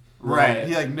wave. Right.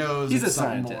 He like knows He's it's a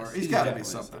something scientist. more. He's He's got to be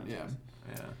definitely a something.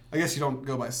 Yeah. Yeah. I guess you don't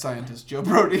go by scientist Joe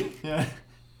Brody Yeah.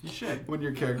 You should. when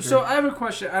your character. So I have a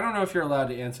question. I don't know if you're allowed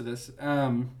to answer this.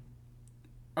 Are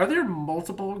there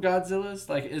multiple Godzillas?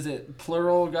 Like, is it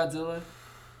plural Godzilla?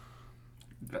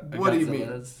 What do you mean?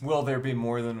 Godzillas? Will there be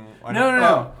more than?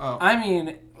 No. Oh. I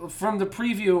mean, from the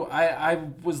preview, I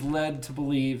was led to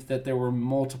believe that there were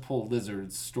multiple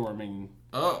lizards storming.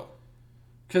 Oh.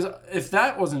 Because if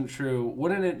that wasn't true,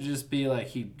 wouldn't it just be like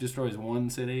he destroys one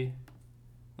city,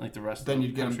 like the rest? Then of the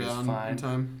you'd get him country's down fine? in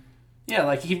time. Yeah,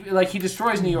 like he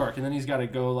destroys New York, and then he's got to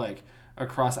go like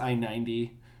across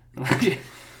I-90.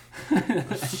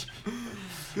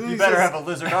 You better have a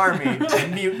lizard army,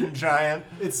 mutant giant.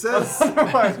 It says.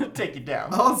 Otherwise, we'll take you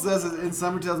down. All it says is in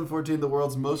summer 2014, the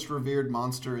world's most revered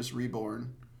monster is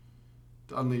reborn.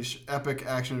 To unleash epic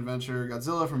action adventure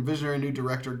Godzilla from visionary new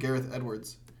director Gareth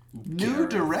Edwards. New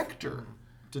director.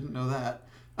 Didn't know that.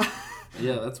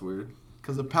 Yeah, that's weird.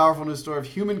 Because a powerful new story of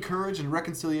human courage and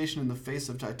reconciliation in the face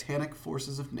of titanic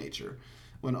forces of nature.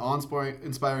 When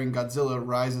awe-inspiring Godzilla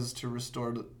rises to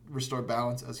restore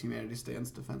balance as humanity stands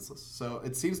defenseless. So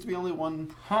it seems to be only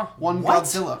one What?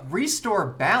 Godzilla. Restore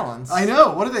balance? I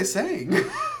know. What are they saying?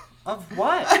 Of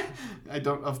what?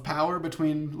 Of power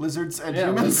between lizards and Yeah,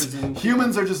 humans. lizards and-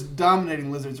 Humans are just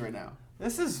dominating lizards right now.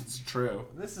 This is It's true.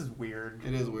 This is weird.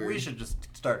 It is weird. We should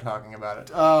just start talking about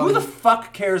it. Um, Who the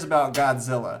fuck cares about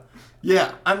Godzilla?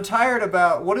 Yeah. I'm tired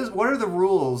about what are the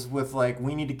rules with like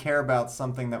we need to care about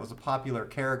something that was a popular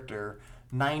character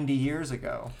 90 years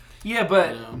ago. Yeah,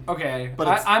 but Yeah. okay.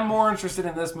 But I'm more interested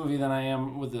in this movie than I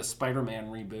am with the Spider-Man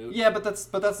reboot. Yeah, but that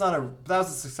was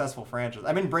a successful franchise.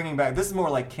 I mean, bringing back this is more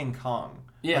like King Kong.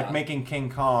 Yeah. Like making King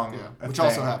Kong, which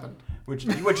also happened. Which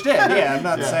did. Yeah, I'm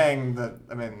not saying that.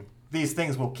 I mean, these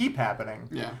things will keep happening.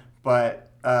 Yeah.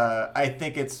 But I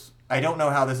think I don't know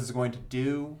how this is going to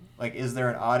do. Like, is there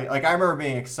an audience? Like, I remember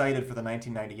being excited for the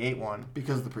 1998 one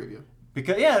Because of the preview.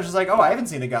 because it's just like, oh, I haven't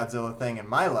seen a Godzilla thing in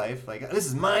my life. Like, this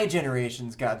is my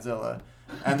generation's Godzilla.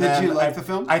 And Did you like the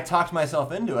film? I talked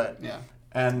myself into it. Yeah.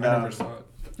 And I never saw it.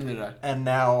 Neither did I. and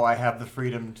now I have the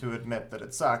freedom to admit that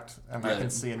it sucked, and I Right. can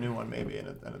see a new one maybe, and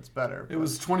it's better. It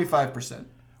was 25%.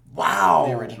 Wow.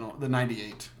 The original, the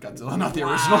 98 Godzilla, not the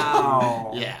Wow.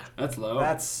 original. Yeah. That's low.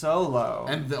 That's so low.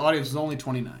 And the audience was only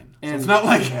 29. So And- it's not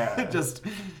like Yeah. just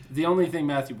The only thing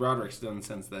Matthew Broderick's done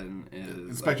since then is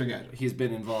Inspector Gadget. He's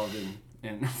been involved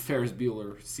in Ferris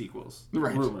Bueller sequels.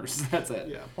 Right. Rumors. That's it.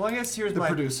 yeah. Well, I guess here's The my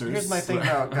producers. Here's my thing Right.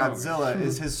 about Godzilla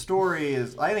is his story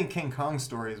is I think King Kong's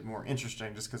story is more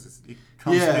interesting just because it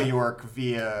comes Yeah. to New York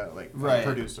via like Right. a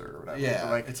producer or whatever. Yeah.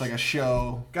 But, like It's like a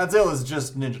show. Godzilla is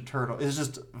just Ninja Turtle. It's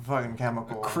just a fucking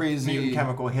chemical, Crazy- mutant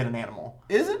chemical hit an animal.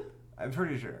 Is it? I'm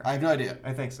pretty sure. I have no idea.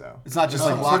 I think so. It's not just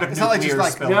Some like sort Loch. of It's not like just nuclear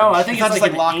like spillage. No, I think It's it's, not just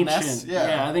like like an Loch ancient. Ness?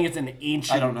 Yeah. I think it's an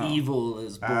ancient I don't know. evil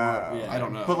is born. Yeah. I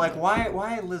don't know. But like,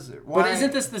 why a lizard? Why? But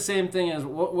isn't this the same thing as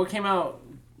what came out?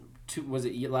 Was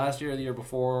it last year or the year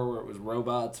before, where it was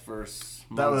robots versus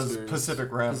That was monsters?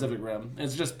 Pacific Rim. Pacific Rim.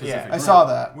 It's just Pacific Yeah. I Rim. saw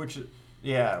that Which,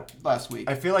 yeah, last week.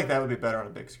 I feel like that would be better on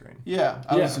a big screen. Yeah,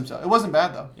 I would Yeah. assume so. It wasn't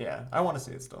bad though. Yeah, I want to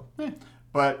see it still. Yeah.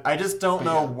 But I just don't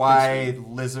But know yeah, why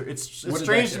lizard. It's What did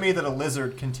strange that to do? me that a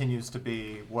lizard continues to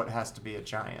be what has to be a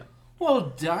giant.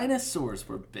 Well, dinosaurs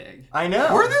were big. I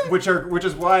know. Were they? Which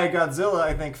is why Godzilla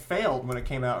I think failed when it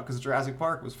came out because Jurassic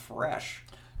Park was fresh.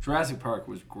 Jurassic Park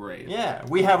was great. Yeah,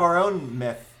 we have our own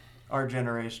myth, our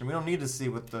generation. We don't need to see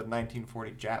what the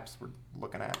 1940 Japs were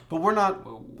looking at. But we're not the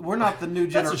new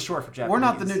That's generation. just short for Japanese. We're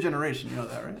not the new generation. You know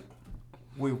that, right?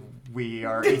 We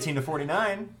are 18 to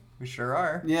 49. We sure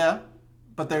are. Yeah.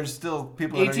 But there's still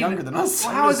people that are younger than us.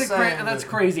 Well, how is it just crazy? saying That's that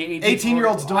crazy.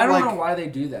 18-year-olds don't I don't like- know why they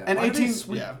do that. And Why do they 18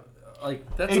 sweep- yeah.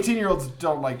 Like that's 18-year-olds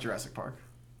don't like Jurassic Park.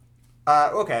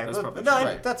 Okay, That's probably no,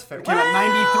 right. that's fair. It came out in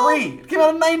 93. It came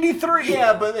out in 93.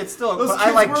 Yeah, but it's still. Those But I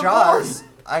kids like were Jaws.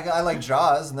 I like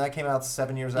Jaws, and that came out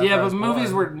 7 years after. yeah, I but was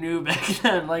movies born. were new back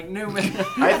then. Like new.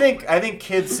 I think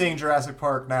kids seeing Jurassic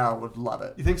Park now would love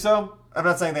it. You think so? I'm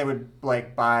not saying they would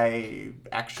like buy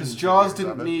action. Because Jaws figures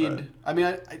didn't of need. it, I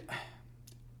mean,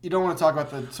 you don't want to talk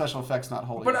about the special effects not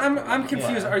holding. But up, I'm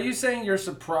confused. Yeah. Are you saying you're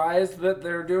surprised that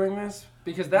they're doing this?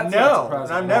 Because but that's no, not and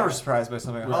surprising. I'm at never all. surprised by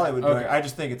something Right. Hollywood Okay. doing. I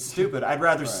just think it's stupid. I'd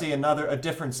rather Right. see a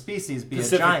different species be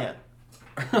Pacific. a giant.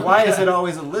 Why is it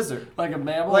always a lizard? Like a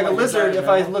mammal. Like a lizard, giant if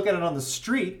I mammal? look at it on the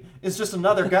street, it's just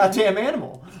another goddamn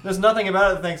animal. There's nothing about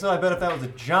it that thinks, oh, I bet if that was a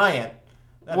giant,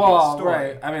 that'd be a Well, story.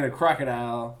 right. I mean, a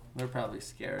crocodile. They're probably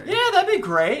scary. Yeah, that'd be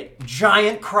great.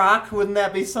 Giant croc, wouldn't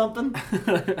that be something?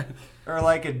 Or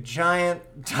like a giant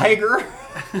tiger.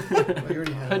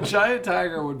 A giant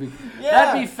tiger would be. Yeah.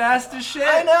 That'd be fast as shit.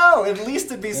 I know. At least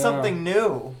it'd be something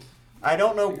new. I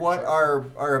don't know what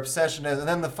our obsession is. And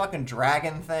then the fucking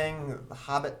dragon thing, The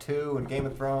Hobbit 2 and Game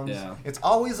of Thrones. Yeah. It's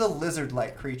always a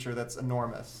lizard-like creature that's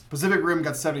enormous. Pacific Rim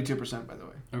got 72%, by the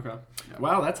way. Okay.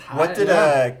 Wow, that's high. What did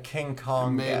Yeah. King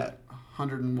Kong Made get?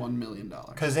 $101 million.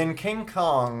 Because in King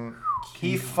Kong,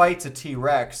 he fights a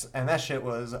T-Rex, and that shit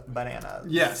was bananas.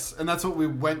 Yes, and that's what we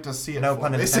went to see it No for,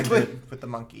 pun basically. intended with the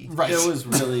monkey. Right. It was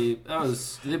really.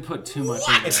 They put too much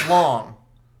in there. It's long.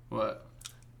 What?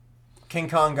 King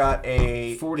Kong got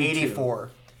a 42.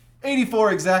 84.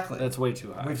 84 exactly. That's way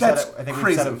too high. We've That's said it, I think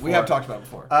crazy. we've said it We have before. talked about it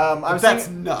before. That's that's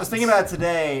I nuts. was thinking about it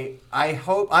today.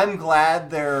 I'm glad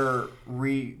they're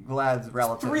glad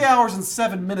relative. 3 hours and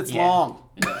 7 minutes Yeah. long.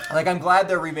 Like I'm glad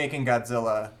they're remaking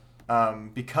Godzilla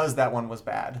because that one was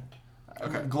bad.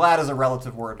 Okay. Glad is a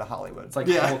relative word to Hollywood. It's like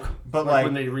Yeah. Hulk. But like like-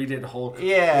 when they redid Hulk.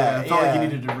 yeah, I felt like you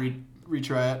needed to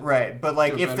retry it. Right, but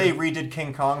like Do it if they better. redid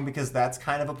King Kong because that's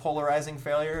kind of a polarizing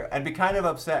failure, I'd be kind of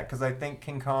upset because I think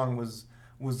King Kong was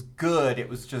good. It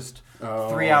was just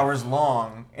 3 hours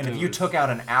long, and if you Dude. took out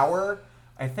an hour,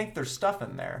 I think there's stuff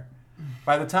in there.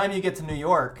 By the time you get to New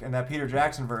York in that Peter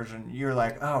Jackson version, you're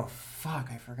like, oh fuck,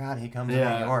 I forgot he comes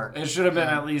to New York. It should have been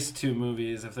at least 2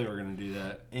 movies if they were going to do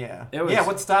that. Yeah, It was- yeah.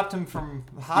 What stopped him from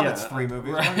Hobbit's Yeah, 3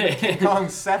 movies? right. Why did King Kong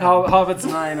 7. Hobbit's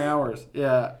 9 hours.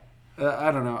 Yeah.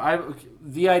 I don't know.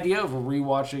 The idea of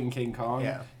rewatching King Kong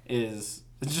Yeah. is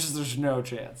it's just there's no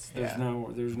chance. There's Yeah.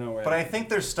 there's no way. But I think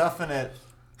there's stuff in it.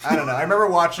 I don't know. I remember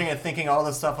watching it, thinking all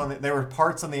this stuff there were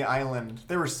parts on the island.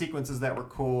 There were sequences that were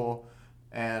cool,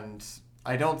 and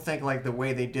I don't think like the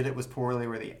way they did it was poorly,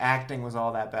 where the acting was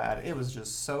all that bad. It was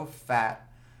just so fat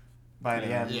by the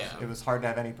end. Yeah. It was hard to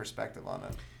have any perspective on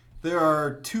it. There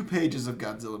are 2 pages of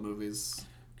Godzilla movies.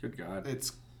 Good God.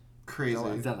 It's crazy.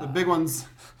 Godzilla. The big ones: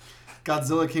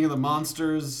 Godzilla, King of the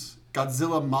Monsters,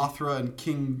 Godzilla, Mothra, and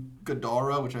King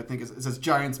Ghidorah, which I think it says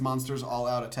giants, monsters, all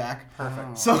out attack.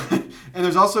 Perfect. So, and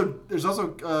there's also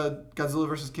Godzilla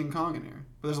versus King Kong in here.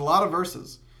 But there's a lot of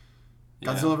verses.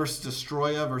 Godzilla versus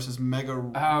Destroya versus Mega.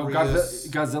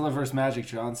 Godzilla versus Magic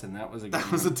Johnson. That was a good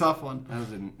That was a tough one. That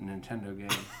was a Nintendo game.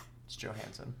 It's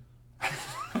Johansson.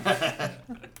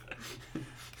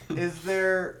 Is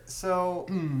there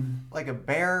like a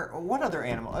bear? What other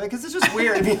animal? Because it's just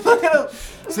weird. If you look at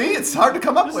See, it's hard to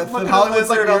come up with. Look And at a Hollywood's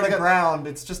lizard like, on the ground.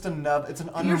 It's just enough. It's an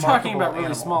unremarkable You're talking about really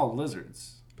animal. small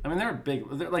lizards. I mean, they're big.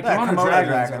 They're like Yeah, Komodo Komodo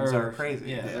dragons are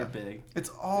crazy. Yeah, they're big. It's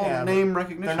all Yeah, name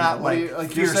recognition. they're not What do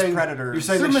like you're fierce saying, predators. You're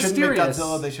saying They're they shouldn't make mysterious.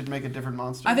 Godzilla. They should make a different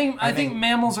monster. I think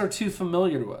mammals are too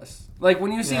familiar to us. Like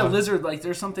when you see a lizard, like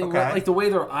there's something like the way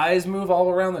their eyes move all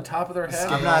around the top of their head.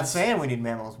 I'm not saying we need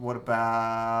mammals. What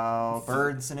about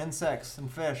birds and insects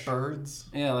and fish? Birds.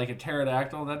 Yeah, like a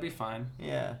pterodactyl, that'd be fine.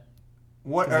 Yeah.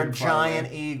 What a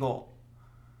giant eagle?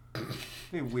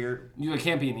 Be weird. It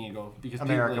can't be an eagle because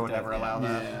America people would like never allow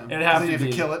that. Yeah. It'd have Then to you have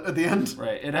be to kill it at the end.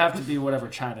 Right. It'd have to be whatever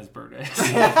China's bird is.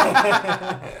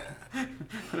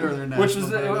 Whatever their which national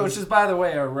bird is, by the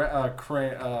way, a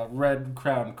red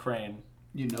crowned crane.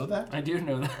 You know that? I do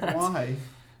know that. Why?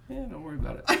 Yeah, don't worry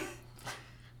about it.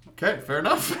 Okay, fair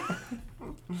enough.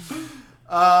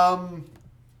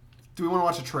 Do we want to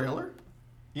watch a trailer?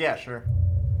 Yeah, sure.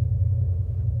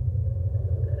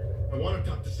 I want to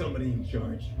talk to somebody in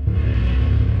charge.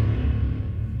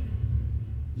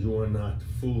 You are not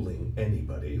fooling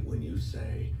anybody when you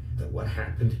say that what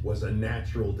happened was a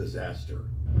natural disaster.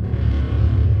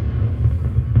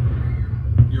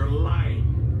 You're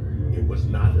lying. It was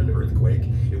not an earthquake.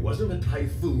 It wasn't a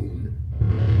typhoon.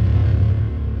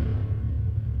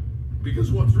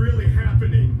 Because what's really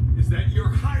happening is that you're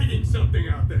hiding something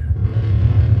out there.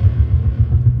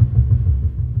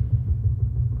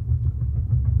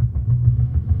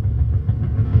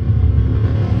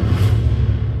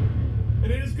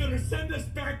 And it is going to send us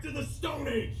back to the Stone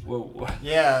Age. Whoa.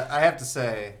 Yeah, I have to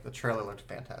say, the trailer looked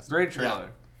fantastic. Great trailer.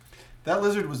 That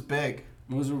lizard was big.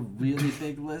 It was a really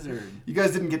big lizard. You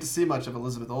guys didn't get to see much of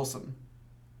Elizabeth Olsen.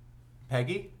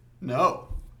 Peggy? No.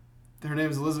 Her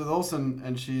name is Elizabeth Olsen,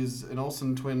 and she's an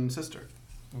Olsen twin sister.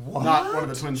 What? Not one of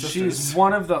the twin sisters. She's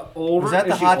one of the older. Was that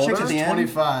the is she hot chick older? at the end?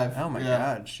 25. Oh my Yeah.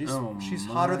 god, she's Oh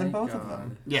hotter than my both of God.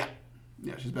 them. Yeah.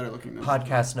 Yeah, she's better looking than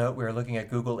Podcast note: we are looking at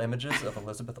Google Images of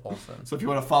Elizabeth Olsen. So if you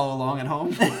want to follow along at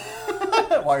home.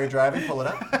 While you're driving, pull it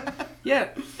up. Yeah,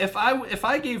 if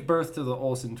I gave birth to the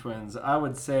Olsen twins, I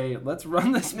would say let's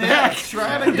run this Yeah, back.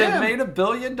 try it They've again. made $1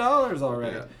 billion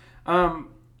already. Yeah.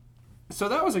 So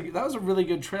that was a really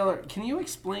good trailer. Can you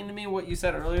explain to me what you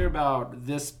said earlier about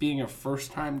this being a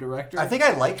first time director? I think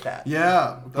I like that.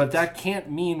 Yeah. but that can't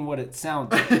mean what it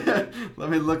sounds like. Let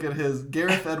me look at his.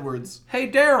 Gareth Edwards. Hey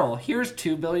Daryl, here's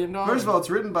 $2 billion. First of all, it's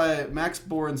written by Max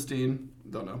Borenstein.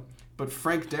 Don't know. But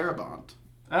Frank Darabont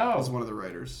was one of the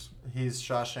writers. He's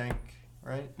Shawshank,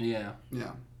 right? Yeah.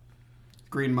 Yeah.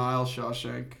 Green Mile,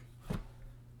 Shawshank,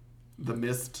 The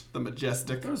Mist, The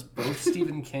Majestic. Those both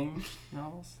Stephen King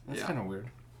novels. That's Yeah. kind of weird.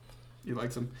 He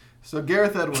likes him. So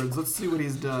Gareth Edwards, let's see what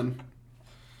he's done.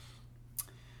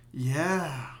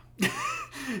 Yeah.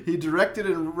 He directed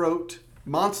and wrote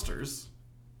Monsters,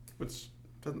 which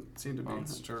doesn't seem to be.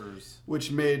 Monsters.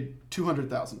 Which made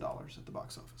 $200,000 at the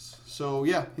box office. So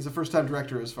yeah, he's a first-time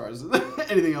director as far as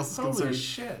anything else is Holy concerned.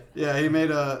 shit. Yeah, he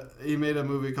made a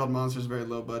movie called Monsters, very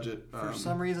low budget. For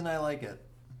some reason, I like it.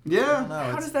 Yeah, No, How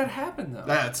it's, does that happen though?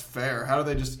 that's fair. How do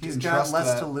they just he's got entrust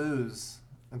less that? to lose.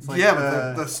 It's like Yeah,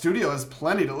 but the studio has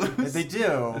plenty to lose. they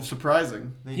do. It's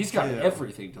surprising. They He's got do.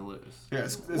 everything to lose. Yeah,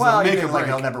 it's Well, a make even or like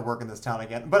break. I'll never work in this town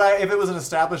again. But if it was an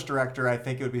established director, I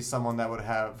think it would be someone that would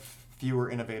have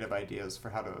fewer innovative ideas for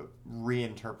how to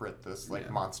reinterpret this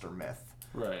monster myth.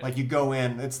 Right. Like you go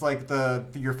in, it's like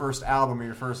your first album or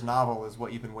your first novel is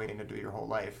what you've been waiting to do your whole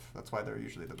life. That's why they're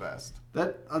usually the best.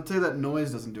 That I'll tell you that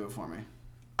noise doesn't do it for me.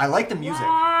 I like the music.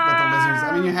 But the lizards.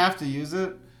 I mean, you have to use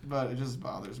it, but it just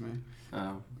bothers me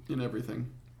Oh. in everything.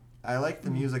 I like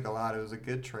the music a lot. It was a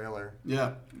good trailer.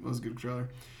 Yeah, it was a good trailer.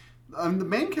 The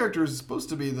main character is supposed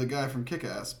to be the guy from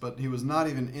Kick-Ass, but he was not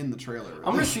even in the trailer. Really.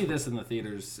 I'm gonna see this in the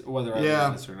theaters, whether I Yeah.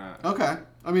 like this or not. Okay.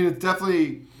 I mean, it's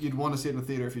definitely you'd want to see it in the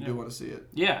theater if you do want to see it.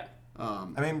 Yeah. I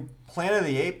mean, Planet of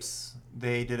the Apes,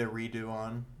 they did a redo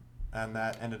on, and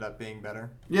that ended up being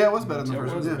better. Yeah, it was better than the It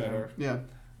first was one. better. Yeah.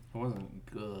 It wasn't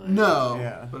good. No.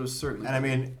 Yeah. But it was certainly. And I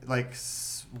mean, like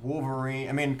Wolverine.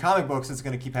 I mean, comic books. It's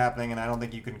going to keep happening, and I don't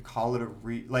think you can call it a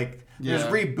There's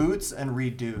reboots and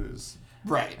redos.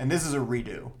 Right. And this is a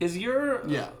redo. Is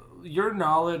your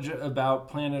knowledge about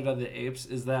Planet of the Apes,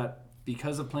 is that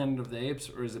because of Planet of the Apes,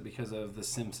 or is it because of The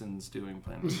Simpsons doing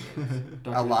Planet of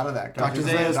the Apes? A lot of that. Dr.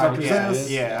 Zaius.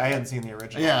 Yeah, I hadn't seen the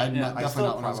original. Yeah, I definitely still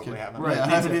not when I was a probably kid. haven't. Right, I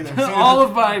haven't either. All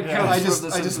of mine I comes just from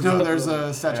The I just Simpsons. know there's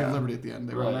a Statue of Liberty at the end.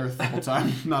 They were on Right. Earth the whole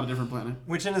time, not a different planet.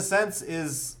 Which, in a sense,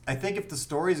 is I think if the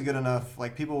story's good enough,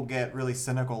 like people get really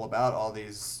cynical about all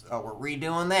these. Oh, we're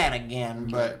redoing that again.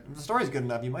 But if the story's good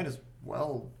enough, you might as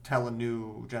well tell a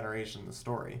new generation the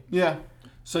story. Yeah.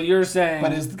 So you're saying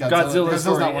But is Godzilla's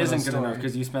story not one of isn't those good enough stories.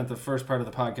 because you spent the first part of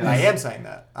the podcast. I am saying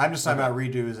that. I'm just talking about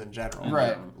redos in general.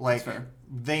 Right. Like That's fair.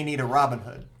 they need a Robin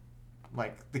Hood,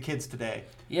 like the kids today.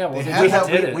 Yeah, well, They they have- just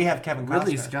did it. We have Kevin Costner.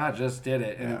 Ridley Scott just did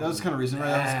it. And That was kind of recent, right?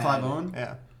 That was Clive Owen.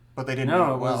 Yeah, but they didn't. No,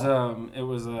 do it was well. it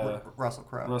was Russell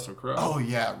Crowe. Russell Crowe. Oh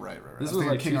yeah, right. This I was like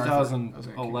thinking King Arthur. I was thinking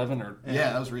 2011 or King-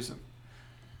 Yeah, that was recent.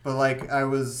 But like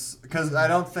because I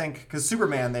don't think because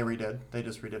Superman they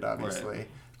just redid obviously. Right.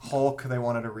 Hulk they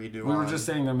wanted to redo. We were just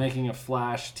saying they're making a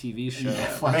Flash TV show. Yeah. They're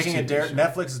Flash making a TV show.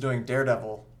 Netflix is doing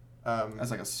Daredevil.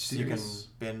 As like a so you can series.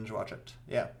 binge watch it.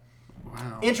 Yeah,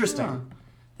 Wow. interesting. Huh.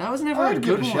 That was never I'd a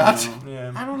give good it a one. shot. though.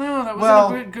 Yeah. I don't know. That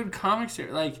Well- wasn't a good comic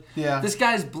series. Like, Yeah. this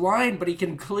guy's blind, but he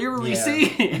can clearly Yeah. see.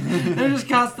 They just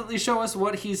constantly show us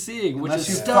what he's seeing, which Unless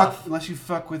is you stuff. unless you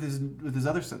fuck with his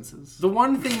other senses. The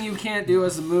one thing you can't do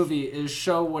as a movie is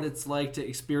show what it's like to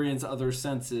experience other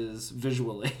senses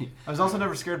visually. I was also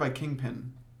never scared by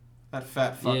Kingpin. That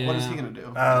fat fuck. What is he gonna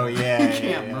do? Oh yeah, He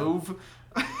can't yeah. move.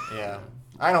 Yeah,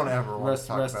 I don't ever want Rest- to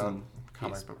talk rest about in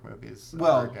comic peace. book movies.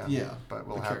 Well, ever again, yeah, but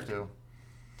we'll the have character. to.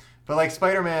 But like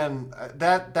Spider-Man,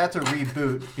 that's a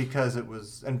reboot because it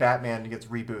was, and Batman gets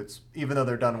reboots even though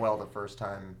they're done well the first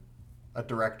time. A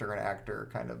director and actor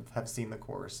kind of have seen the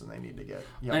course and they need to get.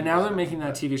 And now they're making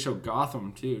that TV show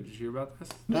Gotham too. Did you hear about this?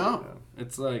 No.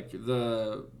 It's like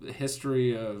the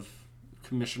history of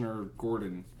Commissioner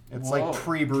Gordon. It's Whoa. like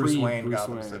pre-Bruce Wayne Bruce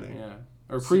Gotham Wayne, City. Yeah.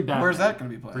 Or pre-Batman. Where's that gonna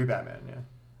be played? Pre-Batman, yeah.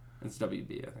 It's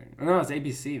WB, I think. Or no, it's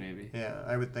ABC maybe. Yeah,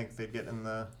 I would think they'd get in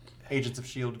the Agents of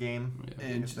S.H.I.E.L.D. game. Yeah.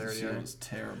 And If they already are. is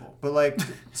terrible. But like,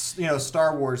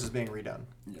 Star Wars is being redone.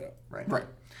 Yeah. Right. Right.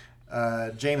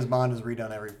 James Bond is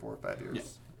redone every 4 or 5 years.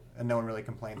 Yeah. And no one really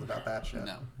complains about that shit.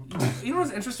 No. You know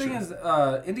what's interesting is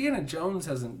Indiana Jones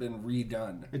hasn't been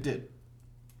redone. It did.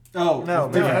 Oh No, No,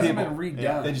 with it different hasn't people. been redone.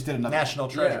 Yeah. They just did another. National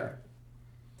Treasure.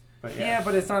 But Yeah,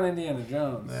 but it's not Indiana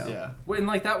Jones. Yeah. Yeah. Well, and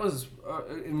like that was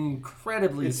an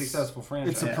incredibly It's- successful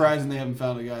franchise. It's surprising they haven't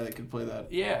found a guy that could play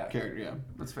that Yeah. character. Yeah,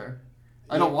 that's fair.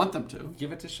 I don't want them to.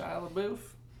 Give it to Shia LaBeouf.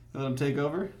 Let him take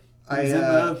over. I,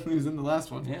 He was in the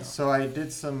last one. Yeah. So I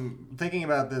did some thinking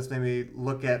about this. Maybe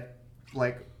look at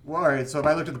like, well, all right. So if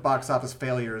I looked at the box office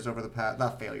failures over the past,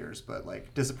 not failures, but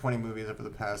like disappointing movies over the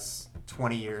past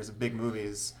 20 years of big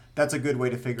movies, that's a good way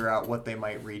to figure out what they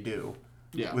might redo.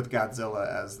 Yeah. With Godzilla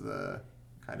as the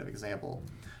kind of example,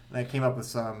 and I came up with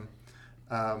some.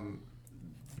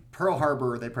 Pearl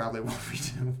Harbor, they probably won't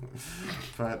redo,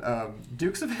 but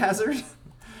Dukes of Hazzard.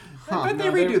 I bet they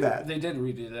redo that. They did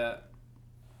redo that.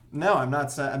 No, I'm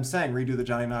not. I'm saying redo the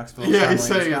Johnny Knoxville. Yeah, he's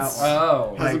Traveling saying Scout it's- one.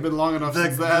 Oh. Hasn't been long enough the,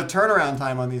 since the that. turnaround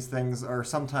time on these things are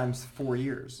sometimes 4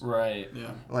 years. Right.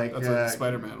 Yeah. Like, That's what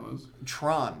Spider-Man was.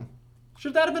 Tron.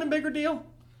 Should that have been a bigger deal?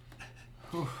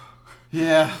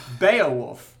 Yeah.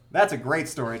 Beowulf. That's a great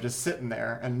story, just sitting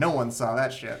there, and no one saw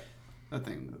that shit. That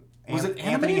thing. Was it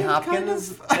Anthony animated,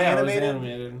 Hopkins? kind of? Yeah, Animated? it was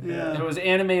animated. Yeah. It was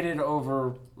animated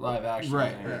over live action.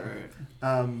 Right. Yeah.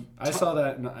 Right. I saw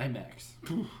that in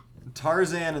IMAX.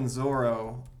 Tarzan and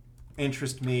Zorro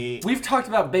interest me. We've talked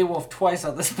about Beowulf twice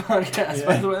on this podcast,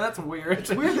 by the way. That's weird.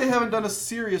 It's weird they haven't done a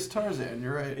serious Tarzan.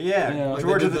 You're right. Yeah, Yeah. Like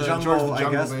George they of did the the Jungle, George of the I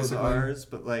Jungle, guess, was basically. ours.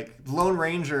 But like, Lone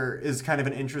Ranger is kind of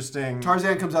an interesting.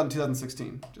 Tarzan comes out in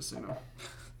 2016, just so you know.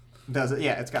 Does it?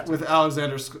 Yeah, it's got to. With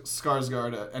Alexander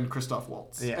Skarsgård and Christoph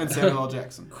Waltz. Yeah. And Samuel L.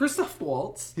 Jackson. Christoph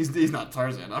Waltz. He's not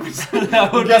Tarzan, obviously.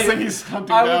 That would I'm guessing be- he's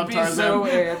hunting I down would be Tarzan. so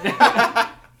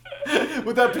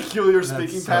With that peculiar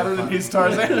speaking so pattern, and funny. he's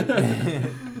Tarzan.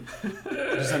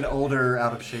 Just an older,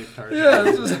 out of shape Tarzan. Yeah,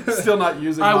 it's just- Still not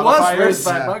using I was modifiers. raised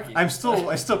by Yeah. monkey.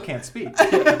 I still can't speak.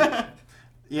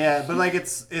 Yeah, but like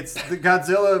it's the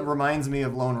Godzilla reminds me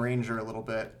of Lone Ranger a little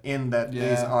bit in that these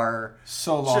Yeah. are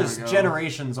So long just ago.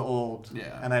 generations old.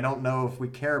 Yeah. And I don't know if we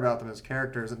care about them as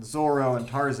characters. And Zorro and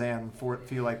Tarzan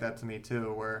feel like that to me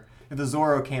too. Where if the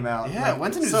Zorro came out, Yeah, like,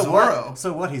 when's a new so Zorro? What?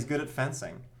 So what? He's good at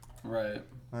fencing. Right.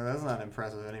 Well, that's not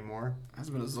impressive anymore.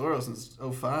 Hasn't been a Zorro since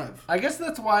 2005. I guess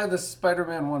that's why the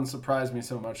Spider-Man one surprised me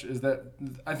so much. Is that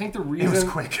I think the reason It was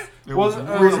quick. It was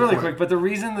really quick. But the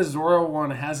reason the Zorro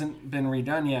one hasn't been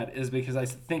redone yet is because I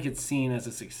think it's seen as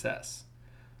a success.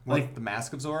 Like the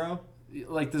Mask of Zorro?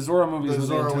 Like the Zorro movies with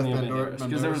Zorro with Antonio Banderas.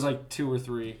 Because there was like 2 or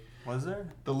 3. Was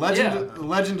there? The Legend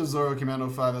of Zorro came out in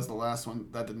 2005 as the last one.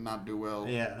 That did not do well.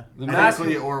 Yeah. The Mask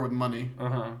or with money.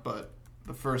 But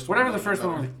the first one. Whatever the first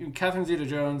one with Catherine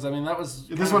Zeta-Jones. I mean, that was...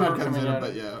 This one had Catherine Zeta,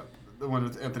 but the one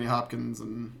with Anthony Hopkins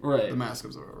and The Mask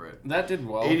of Zorro, right? That did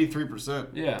well. 83%.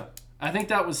 Yeah. I think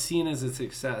that was seen as a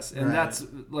success. And that's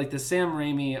like the Sam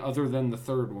Raimi, other than the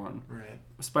third one. Right.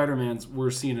 Spider-Man's were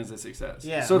seen as a success.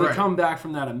 Yeah. So to come back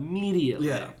from that immediately.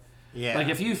 Yeah. Yeah. Like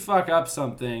if you fuck up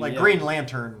something. Like Green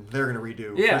Lantern, they're going to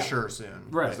redo for sure soon.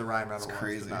 Right. Because the Ryan Reynolds ones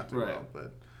crazy. did not do right. well.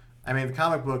 But, I mean, the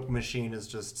comic book machine is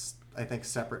just... I think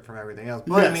separate from everything else.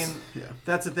 But I mean,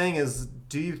 that's the thing is,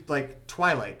 do you like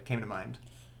Twilight came to mind?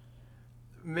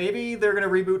 Maybe they're gonna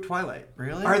reboot Twilight.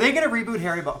 Really? Are they gonna reboot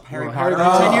Harry Potter in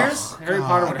 10 years? Harry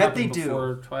Potter would I bet they happen do.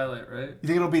 before Twilight, right? You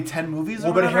think it'll be 10 movies?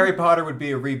 Well, but Harry Potter would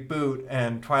be a reboot,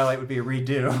 and Twilight would be a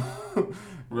redo.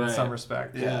 Right. In some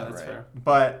respect. Yeah, that's fair.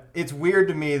 But it's weird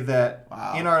to me that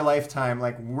in our lifetime,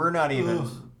 like we're not even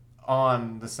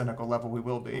on the cynical level we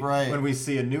will be when we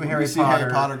see a new Harry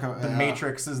Potter, the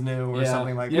Matrix is new or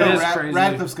something like that.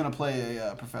 Radcliffe's gonna play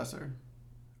a professor.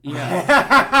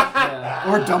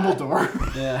 Yeah. Or Dumbledore.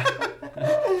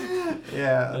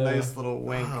 Yeah, a nice little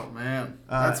wink. Oh man,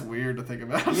 that's weird to think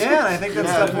about. Yeah, and I think that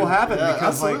stuff will happen because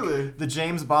absolutely. like the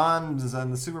James Bonds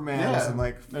and the Supermans and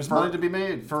like there's money to be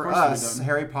made for us.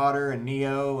 Harry Potter and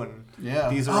Neo and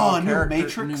these are all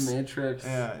characters. New Matrix.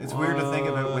 Yeah, it's weird to think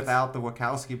of it without the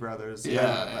Wachowski brothers. At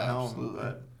the helm, absolutely.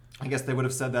 But I guess they would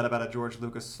have said that about a George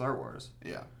Lucas Star Wars.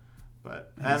 Yeah,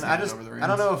 but and I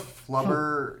don't know if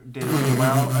Flubber did really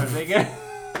well. Are they gonna...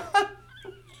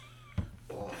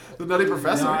 The Nutty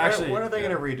Professor. No, actually, what are they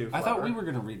gonna redo? Flubber? I thought we were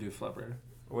gonna redo Flubber.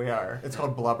 We are. It's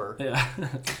called Blubber. Yeah.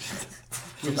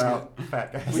 Without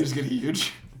fat guys. We just get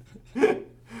huge.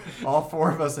 All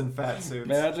 4 of us in fat suits.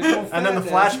 Magical and then the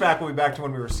flashback will be back to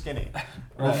when we were skinny.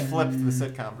 We'll flip the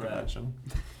sitcom convention.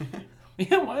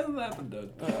 Yeah, why hasn't that been done?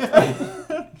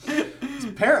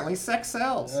 Apparently, sex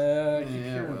sells.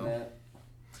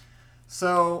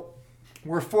 So,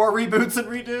 we're 4 reboots and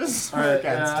redos? All right,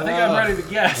 I think I'm ready to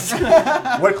guess.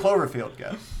 What Cloverfield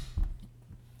get?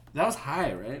 That was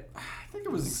high, right? I think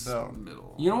it was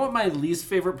middle. You know what my least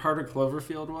favorite part of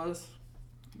Cloverfield was?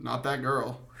 Not that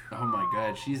girl. Oh my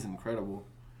god, she's incredible.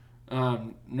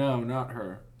 No, not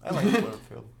her. I like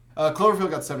Cloverfield.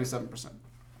 Cloverfield got 77%.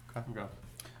 Okay.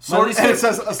 And it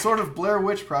says a sort of Blair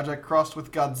Witch project crossed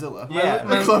with Godzilla. Yeah.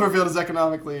 Cloverfield is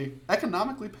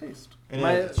economically paced.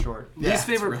 It's short. Least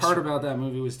favorite part about that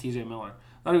movie was T.J. Miller.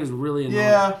 I thought he was really annoying.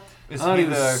 Yeah. Is he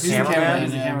the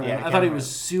cameraman? I thought he was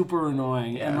super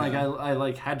annoying, and like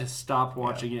I had to stop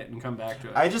watching it and come back to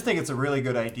it. I just think it's a really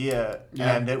good idea,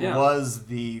 and it was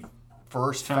the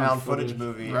first found footage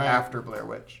movie after Blair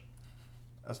Witch,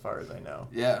 as far as I know.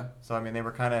 Yeah. So I mean, they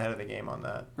were kind of ahead of the game on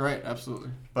that. Right.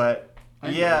 Absolutely. But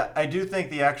I do think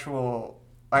the actual.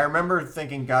 I remember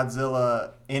thinking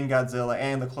Godzilla and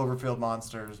the Cloverfield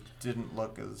monsters didn't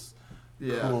look as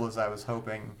cool as I was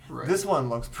hoping. Right. This one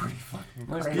looks pretty fucking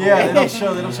crazy. Yeah, they don't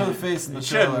show the face in the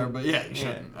trailer, but you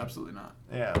shouldn't. Absolutely not.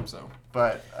 Yeah. So,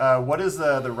 but what is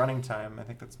the running time? I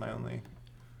think that's my only.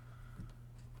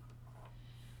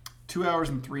 2 hours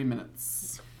and 3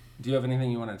 minutes. Do you have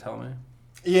anything you want to tell me?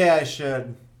 Yeah, I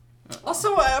should.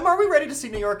 Also, are we ready to see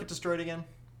New York get destroyed again?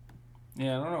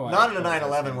 Yeah, I don't know why. Not in a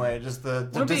 9/11 way, just the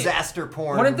disaster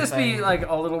porn. Wouldn't this be like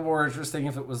a little more interesting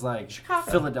if it was like Chicago.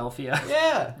 Philadelphia?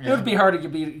 Yeah. It would be hard to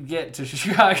get to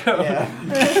Chicago. Yeah.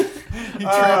 He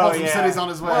trampled some cities on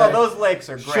his way. Well, those lakes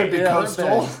are great. Should be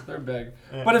coastal. They're big.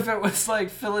 Yeah. But if it was like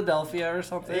Philadelphia or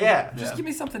something, just give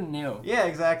me something new. Yeah,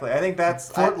 exactly. I think that's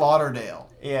Fort Lauderdale.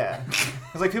 Yeah.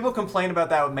 Because like people complain about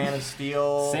that with Man of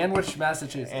Steel. Sandwich,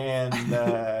 Massachusetts. And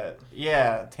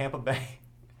Tampa Bay.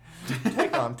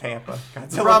 Take on Tampa.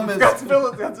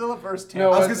 Godzilla versus Tampa.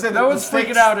 No, I was gonna say no one's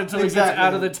freaking out until he gets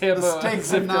out of the Tampa. The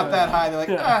stakes are not that high. They're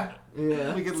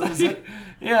like, we could lose it.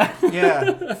 Yeah.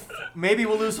 Maybe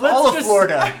we'll lose all of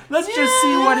Florida. Let's just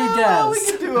see what he does. We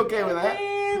can do okay with that.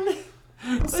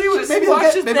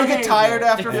 Maybe he'll get tired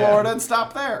after Florida and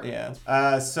stop there.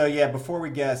 Yeah. Before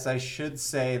we guess, I should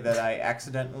say that I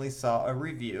accidentally saw a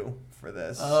review for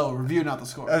this. Oh, review, not the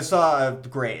score. I saw a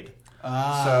grade.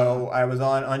 So I was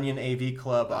on Onion AV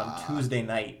Club on Tuesday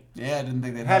night. Yeah, I didn't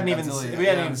think they'd we hadn't even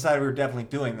decided we were definitely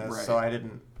doing this, so I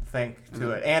didn't think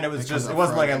to it. And it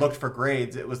wasn't like I looked for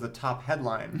grades. It was the top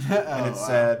headline. And it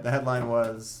said, the headline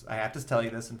was, I have to tell you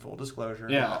this in full disclosure.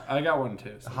 Yeah, I got one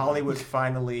too. So. Hollywood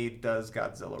finally does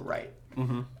Godzilla right.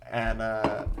 Mm-hmm. And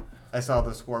I saw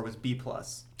the score was B+.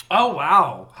 Oh,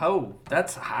 wow. Oh,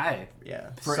 that's high.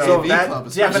 Yeah. For so AV that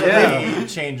Club, definitely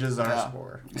changes our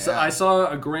score. Yeah. So I saw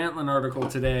a Grantland article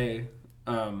today.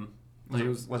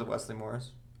 Was it Wesley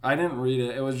Morris? I didn't read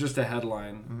it. It was just a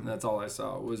headline. Mm-hmm. That's all I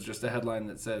saw. It was just a headline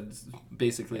that said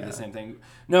basically the same thing.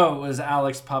 No, it was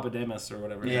Alex Papademos or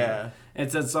whatever. Yeah.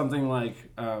 It said something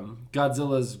like,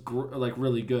 Godzilla's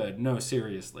really good. No,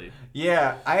 seriously.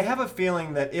 Yeah, I have a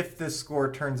feeling that if this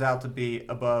score turns out to be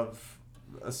above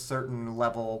a certain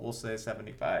level, we'll say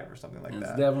 75 or something like that.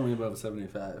 It's definitely above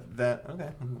 75. That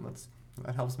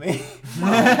helps me.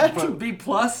 B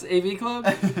plus AV Club?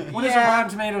 When is a Rotten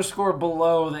Tomatoes score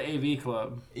below the AV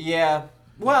Club? Yeah.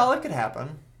 Well, it could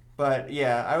happen. But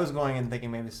yeah, I was going in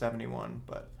thinking maybe 71,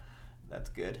 but that's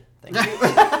good. Thank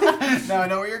you. Now I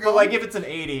know where you're going. But like if it's an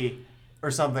 80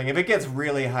 or something, if it gets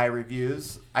really high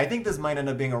reviews, I think this might end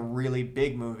up being a really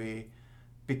big movie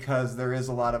because there is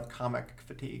a lot of comic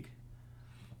fatigue.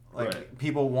 Like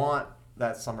people want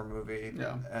that summer movie.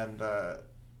 Yeah. And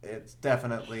it's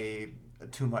definitely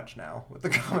too much now with the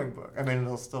comic book. I mean,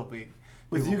 it'll still be...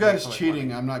 With you guys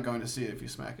cheating, I'm not going to see it if you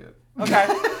smack it. Okay,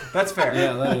 that's fair.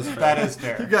 Yeah, that is fair. That is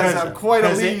fair. You guys have quite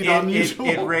a lead on usual.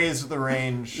 It raised the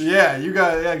range. Yeah, you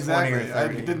guys... Yeah, exactly. I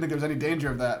didn't think there was any danger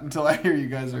of that until I hear you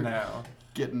guys are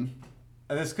getting...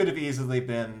 And this could have easily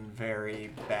been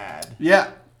very bad. Yeah.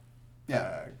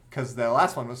 Yeah. Because the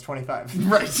last one was 25.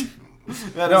 Right.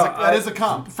 That is a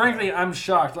comp. Frankly, I'm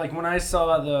shocked. Like, when I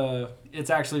saw it's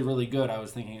actually really good, I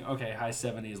was thinking, okay, high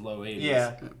 70s, low 80s.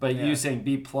 Yeah. But you saying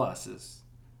B+ is...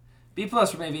 B+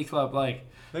 from AV Club, like...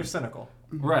 They're cynical.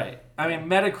 Right. I mean,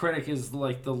 Metacritic is,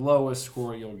 like, the lowest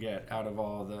score you'll get out of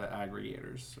all the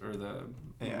aggregators or the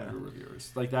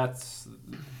reviewers. Like, that's...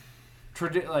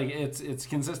 it's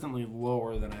consistently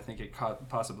lower than I think it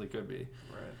possibly could be.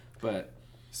 Right. But...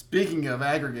 Speaking of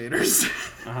aggregators...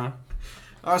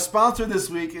 Our sponsor this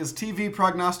week is TV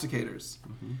Prognosticators.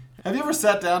 Mm-hmm. Have you ever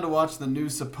sat down to watch the new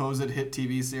supposed hit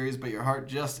TV series, but your heart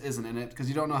just isn't in it because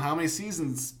you don't know how many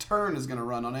seasons Turn is going to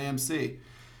run on AMC?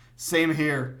 Same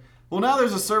here. Well, now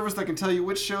there's a service that can tell you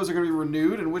which shows are going to be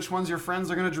renewed and which ones your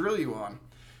friends are going to drill you on.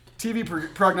 TV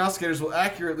Prognosticators will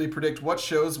accurately predict what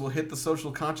shows will hit the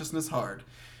social consciousness hard.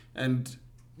 And...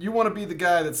 you want to be the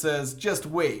guy that says, just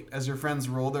wait, as your friends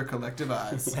roll their collective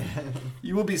eyes.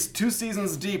 You will be 2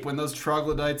 seasons deep when those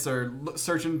troglodytes are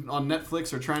searching on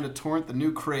Netflix or trying to torrent the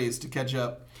new craze to catch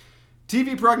up.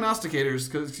 TV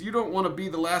Prognosticators, because you don't want to be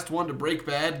the last one to break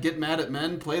bad, get mad at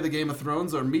men, play the Game of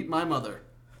Thrones, or meet my mother.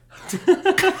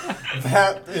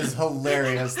 That is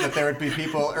hilarious that there would be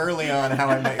people early on How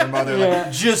I Met Your Mother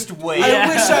like, just wait. I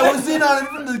wish I was in on it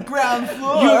from the ground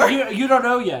floor. You don't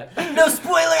know yet. No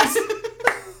spoilers!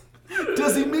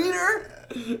 Does he meet her?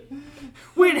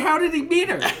 Wait, how did he meet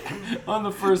her? On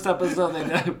the first episode, they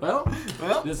did. Well,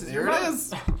 this is here it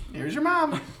is. Here's your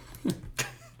mom.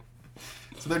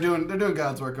 So they're doing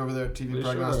God's work over there at TV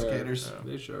Prognosticators. Sure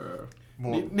they sure are.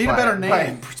 Well, need a better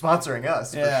name. Sponsoring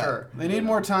us, for sure. They need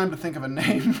more time to think of a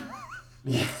name.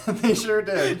 Yeah, they sure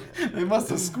did. They must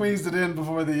have squeezed it in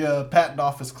before the patent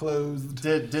office closed.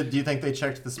 Do you think they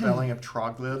checked the spelling of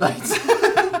troglodytes?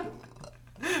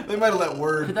 They might have let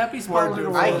word. Could that be spelled?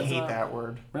 I hate that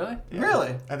word. Really? Yeah.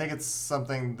 Really? I think it's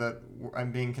something that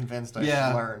I'm being convinced I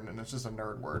should learn, and it's just a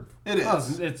nerd word. It is.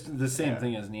 Oh, it's the same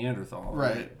thing as Neanderthal.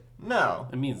 Right. No.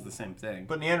 It means the same thing.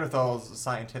 But Neanderthal is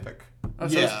scientific. Oh,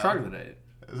 so it's troglodyte.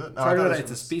 Is it? No,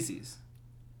 troglodyte's a species.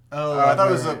 Oh, I thought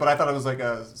it was like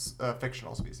a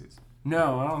fictional species.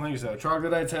 No, I don't think so.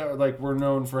 Troglodytes were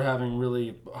known for having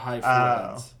really high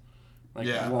foreheads.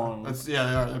 Long. They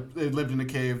are. They lived in a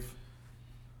cave.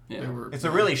 Yeah. It's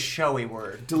a really showy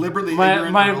word. Deliberately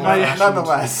ignorant.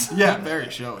 Nonetheless. Yeah, very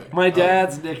showy. My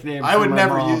dad's nickname I would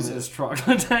never use it. Is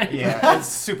troglodyte. Yeah, it's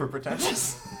super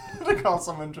pretentious to call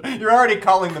someone. You're already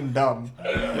calling them dumb.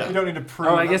 Yeah. You don't need to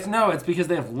prove. Oh, I guess no. It's because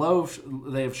they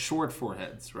have short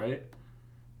foreheads, right?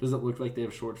 Does it look like they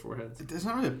have short foreheads? There's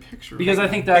not really a picture. Because I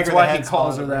think that's why he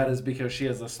calls her that, is because she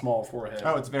has a small forehead.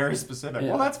 Oh, it's very specific.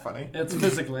 Yeah. Well, that's funny. It's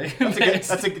physically.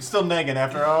 That's still negging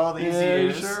after all these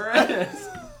years. It sure is.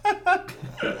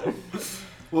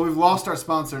 Well, we've lost our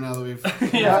sponsor now that we've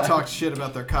talked shit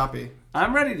about their copy.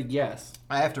 I'm ready to guess.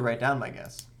 I have to write down my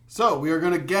guess. So, we are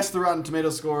going to guess the Rotten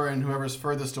Tomatoes score, and whoever's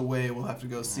furthest away will have to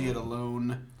go see it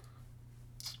alone.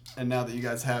 And now that you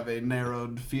guys have a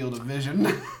narrowed field of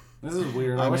vision... This is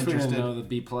weird. I wish we didn't know the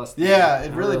B+. Yeah,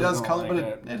 it really does color, but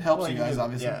it helps you guys,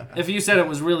 obviously. Yeah. If you said it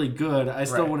was really good, I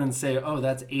still wouldn't say, oh,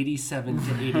 that's 87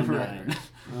 to 89.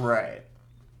 Right.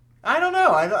 I don't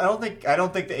know. I don't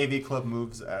think the AV Club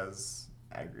moves as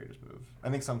aggregators move. I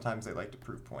think sometimes they like to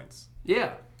prove points.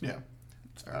 Yeah. Yeah.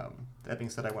 That being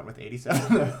said, I went with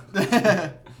 87.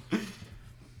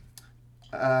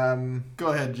 Go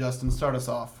ahead, Justin. Start us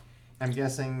off. I'm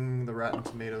guessing the Rotten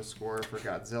Tomatoes score for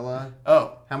Godzilla.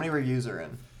 Oh. How many reviews are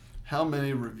in? How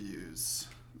many reviews?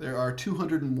 There are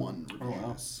 201 reviews. Oh,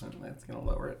 wow. That's going to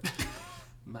lower it.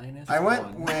 -1. I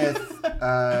went with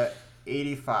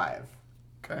 85.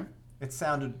 Okay. It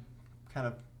sounded kind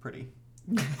of pretty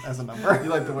as a number. You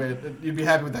like the way you'd be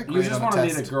happy with that grade. You just want to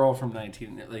meet a girl from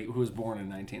who was born in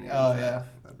 1980. Oh, yeah.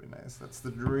 That'd be nice. That's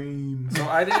the dream. So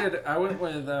I went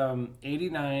with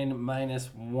 89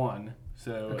 -1.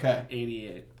 So okay.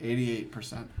 88.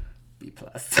 88%. B+.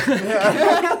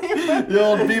 The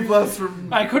old B+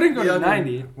 from... I couldn't go to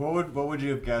 90. What would you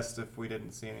have guessed if we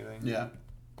didn't see anything? Yeah.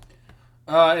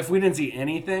 If we didn't see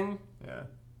anything... Yeah.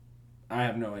 I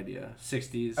have no idea.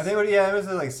 60s. I think it was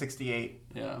like 68.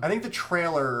 Yeah. I think the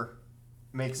trailer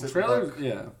makes it look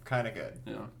kind of good.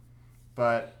 Yeah.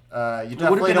 But you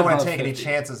definitely don't want to take any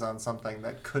chances on something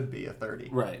that could be a 30.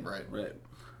 Right.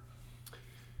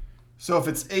 So if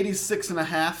it's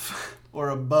 86.5 or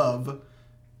above,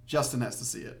 Justin has to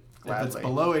see it. Gladly. If it's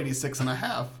below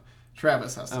 86.5,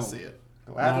 Travis has to see it.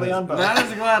 Gladly on both. That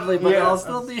is gladly, but I'll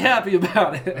still be happy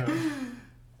about it.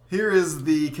 Here is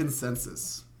the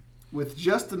consensus. With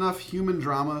just enough human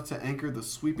drama to anchor the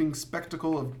sweeping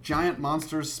spectacle of giant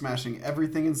monsters smashing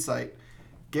everything in sight,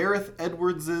 Gareth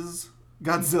Edwards'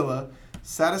 Godzilla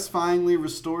satisfyingly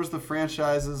restores the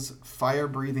franchise's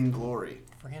fire-breathing glory.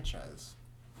 Franchise.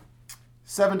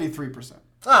 73%.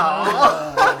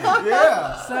 Oh,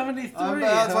 yeah. 73.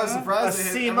 That's why I'm surprised. A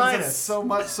C-. So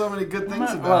many good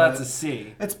things about it. Well, that's a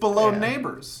C. It's below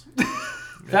Neighbors.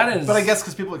 That is. But I guess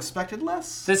because people expected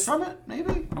less from it,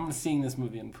 maybe. I'm seeing this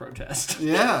movie in protest.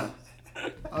 Yeah.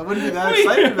 I wouldn't be that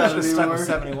excited about it anymore. Stuck with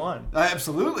 71.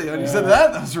 Absolutely. When you said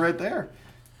that was right there.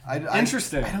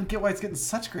 Interesting. I don't get why it's getting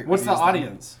such great What's the reviews,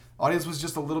 audience? Audience was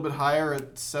just a little bit higher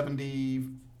at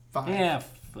 75. Yeah,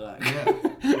 fuck. Yeah.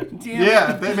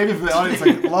 Damn it. Maybe if the audience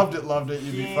loved it,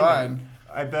 you'd be fine.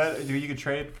 I bet you could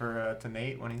trade it for to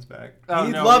Nate when he's back. Oh,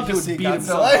 He'd no, love he to would see beat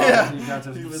Godzilla. himself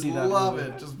up. He would love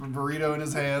it. Just a burrito in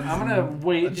his hands. I'm gonna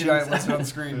wait. A giant lizard on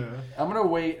screen. I'm gonna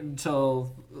wait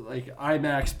until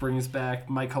IMAX brings back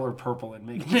My Color Purple and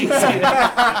makes it.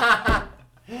 I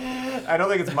don't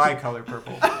think it's My Color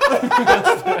Purple.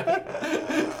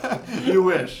 You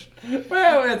wish.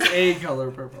 Well, it's A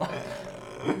Color Purple.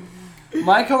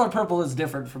 My Color Purple is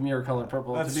different from Your Color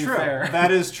Purple. That's to be true. fair.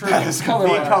 That is true. The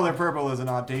Color Purple is an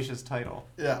audacious title.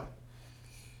 Yeah.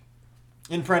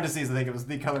 In parentheses, I think it was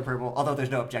The Color Purple, although there's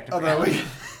no objective.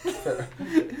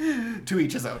 To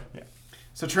each his own. Yeah.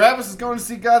 So Travis is going to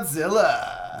see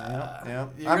Godzilla. Yeah.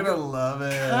 You're going to love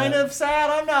it. Kind of sad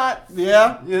I'm not.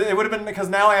 Yeah? It would have been because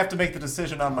now I have to make the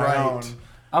decision on my own.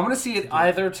 I'm going to see it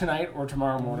either tonight or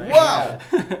tomorrow morning. Wow.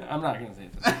 I'm not going to see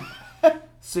it tonight.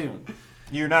 Soon.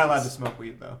 You're not allowed to smoke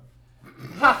weed, though.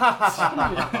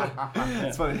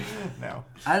 It's funny. No.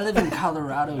 I live in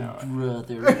Colorado,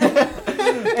 brother.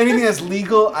 Anything that's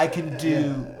legal, I can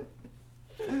do.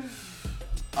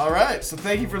 All right. So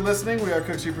thank you for listening. We are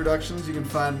Cook Street Productions. You can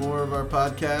find more of our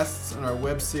podcasts and our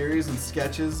web series and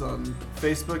sketches on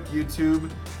Facebook,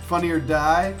 YouTube, Funny or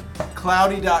Die,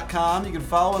 Cloudy.com. You can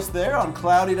follow us there on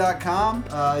Cloudy.com.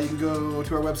 You can go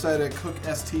to our website at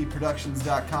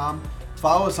cookstproductions.com.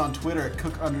 Follow us on Twitter at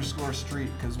cook_street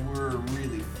because we're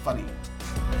really funny.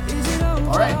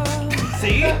 All right.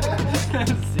 See?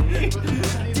 See?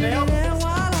 Nailed it.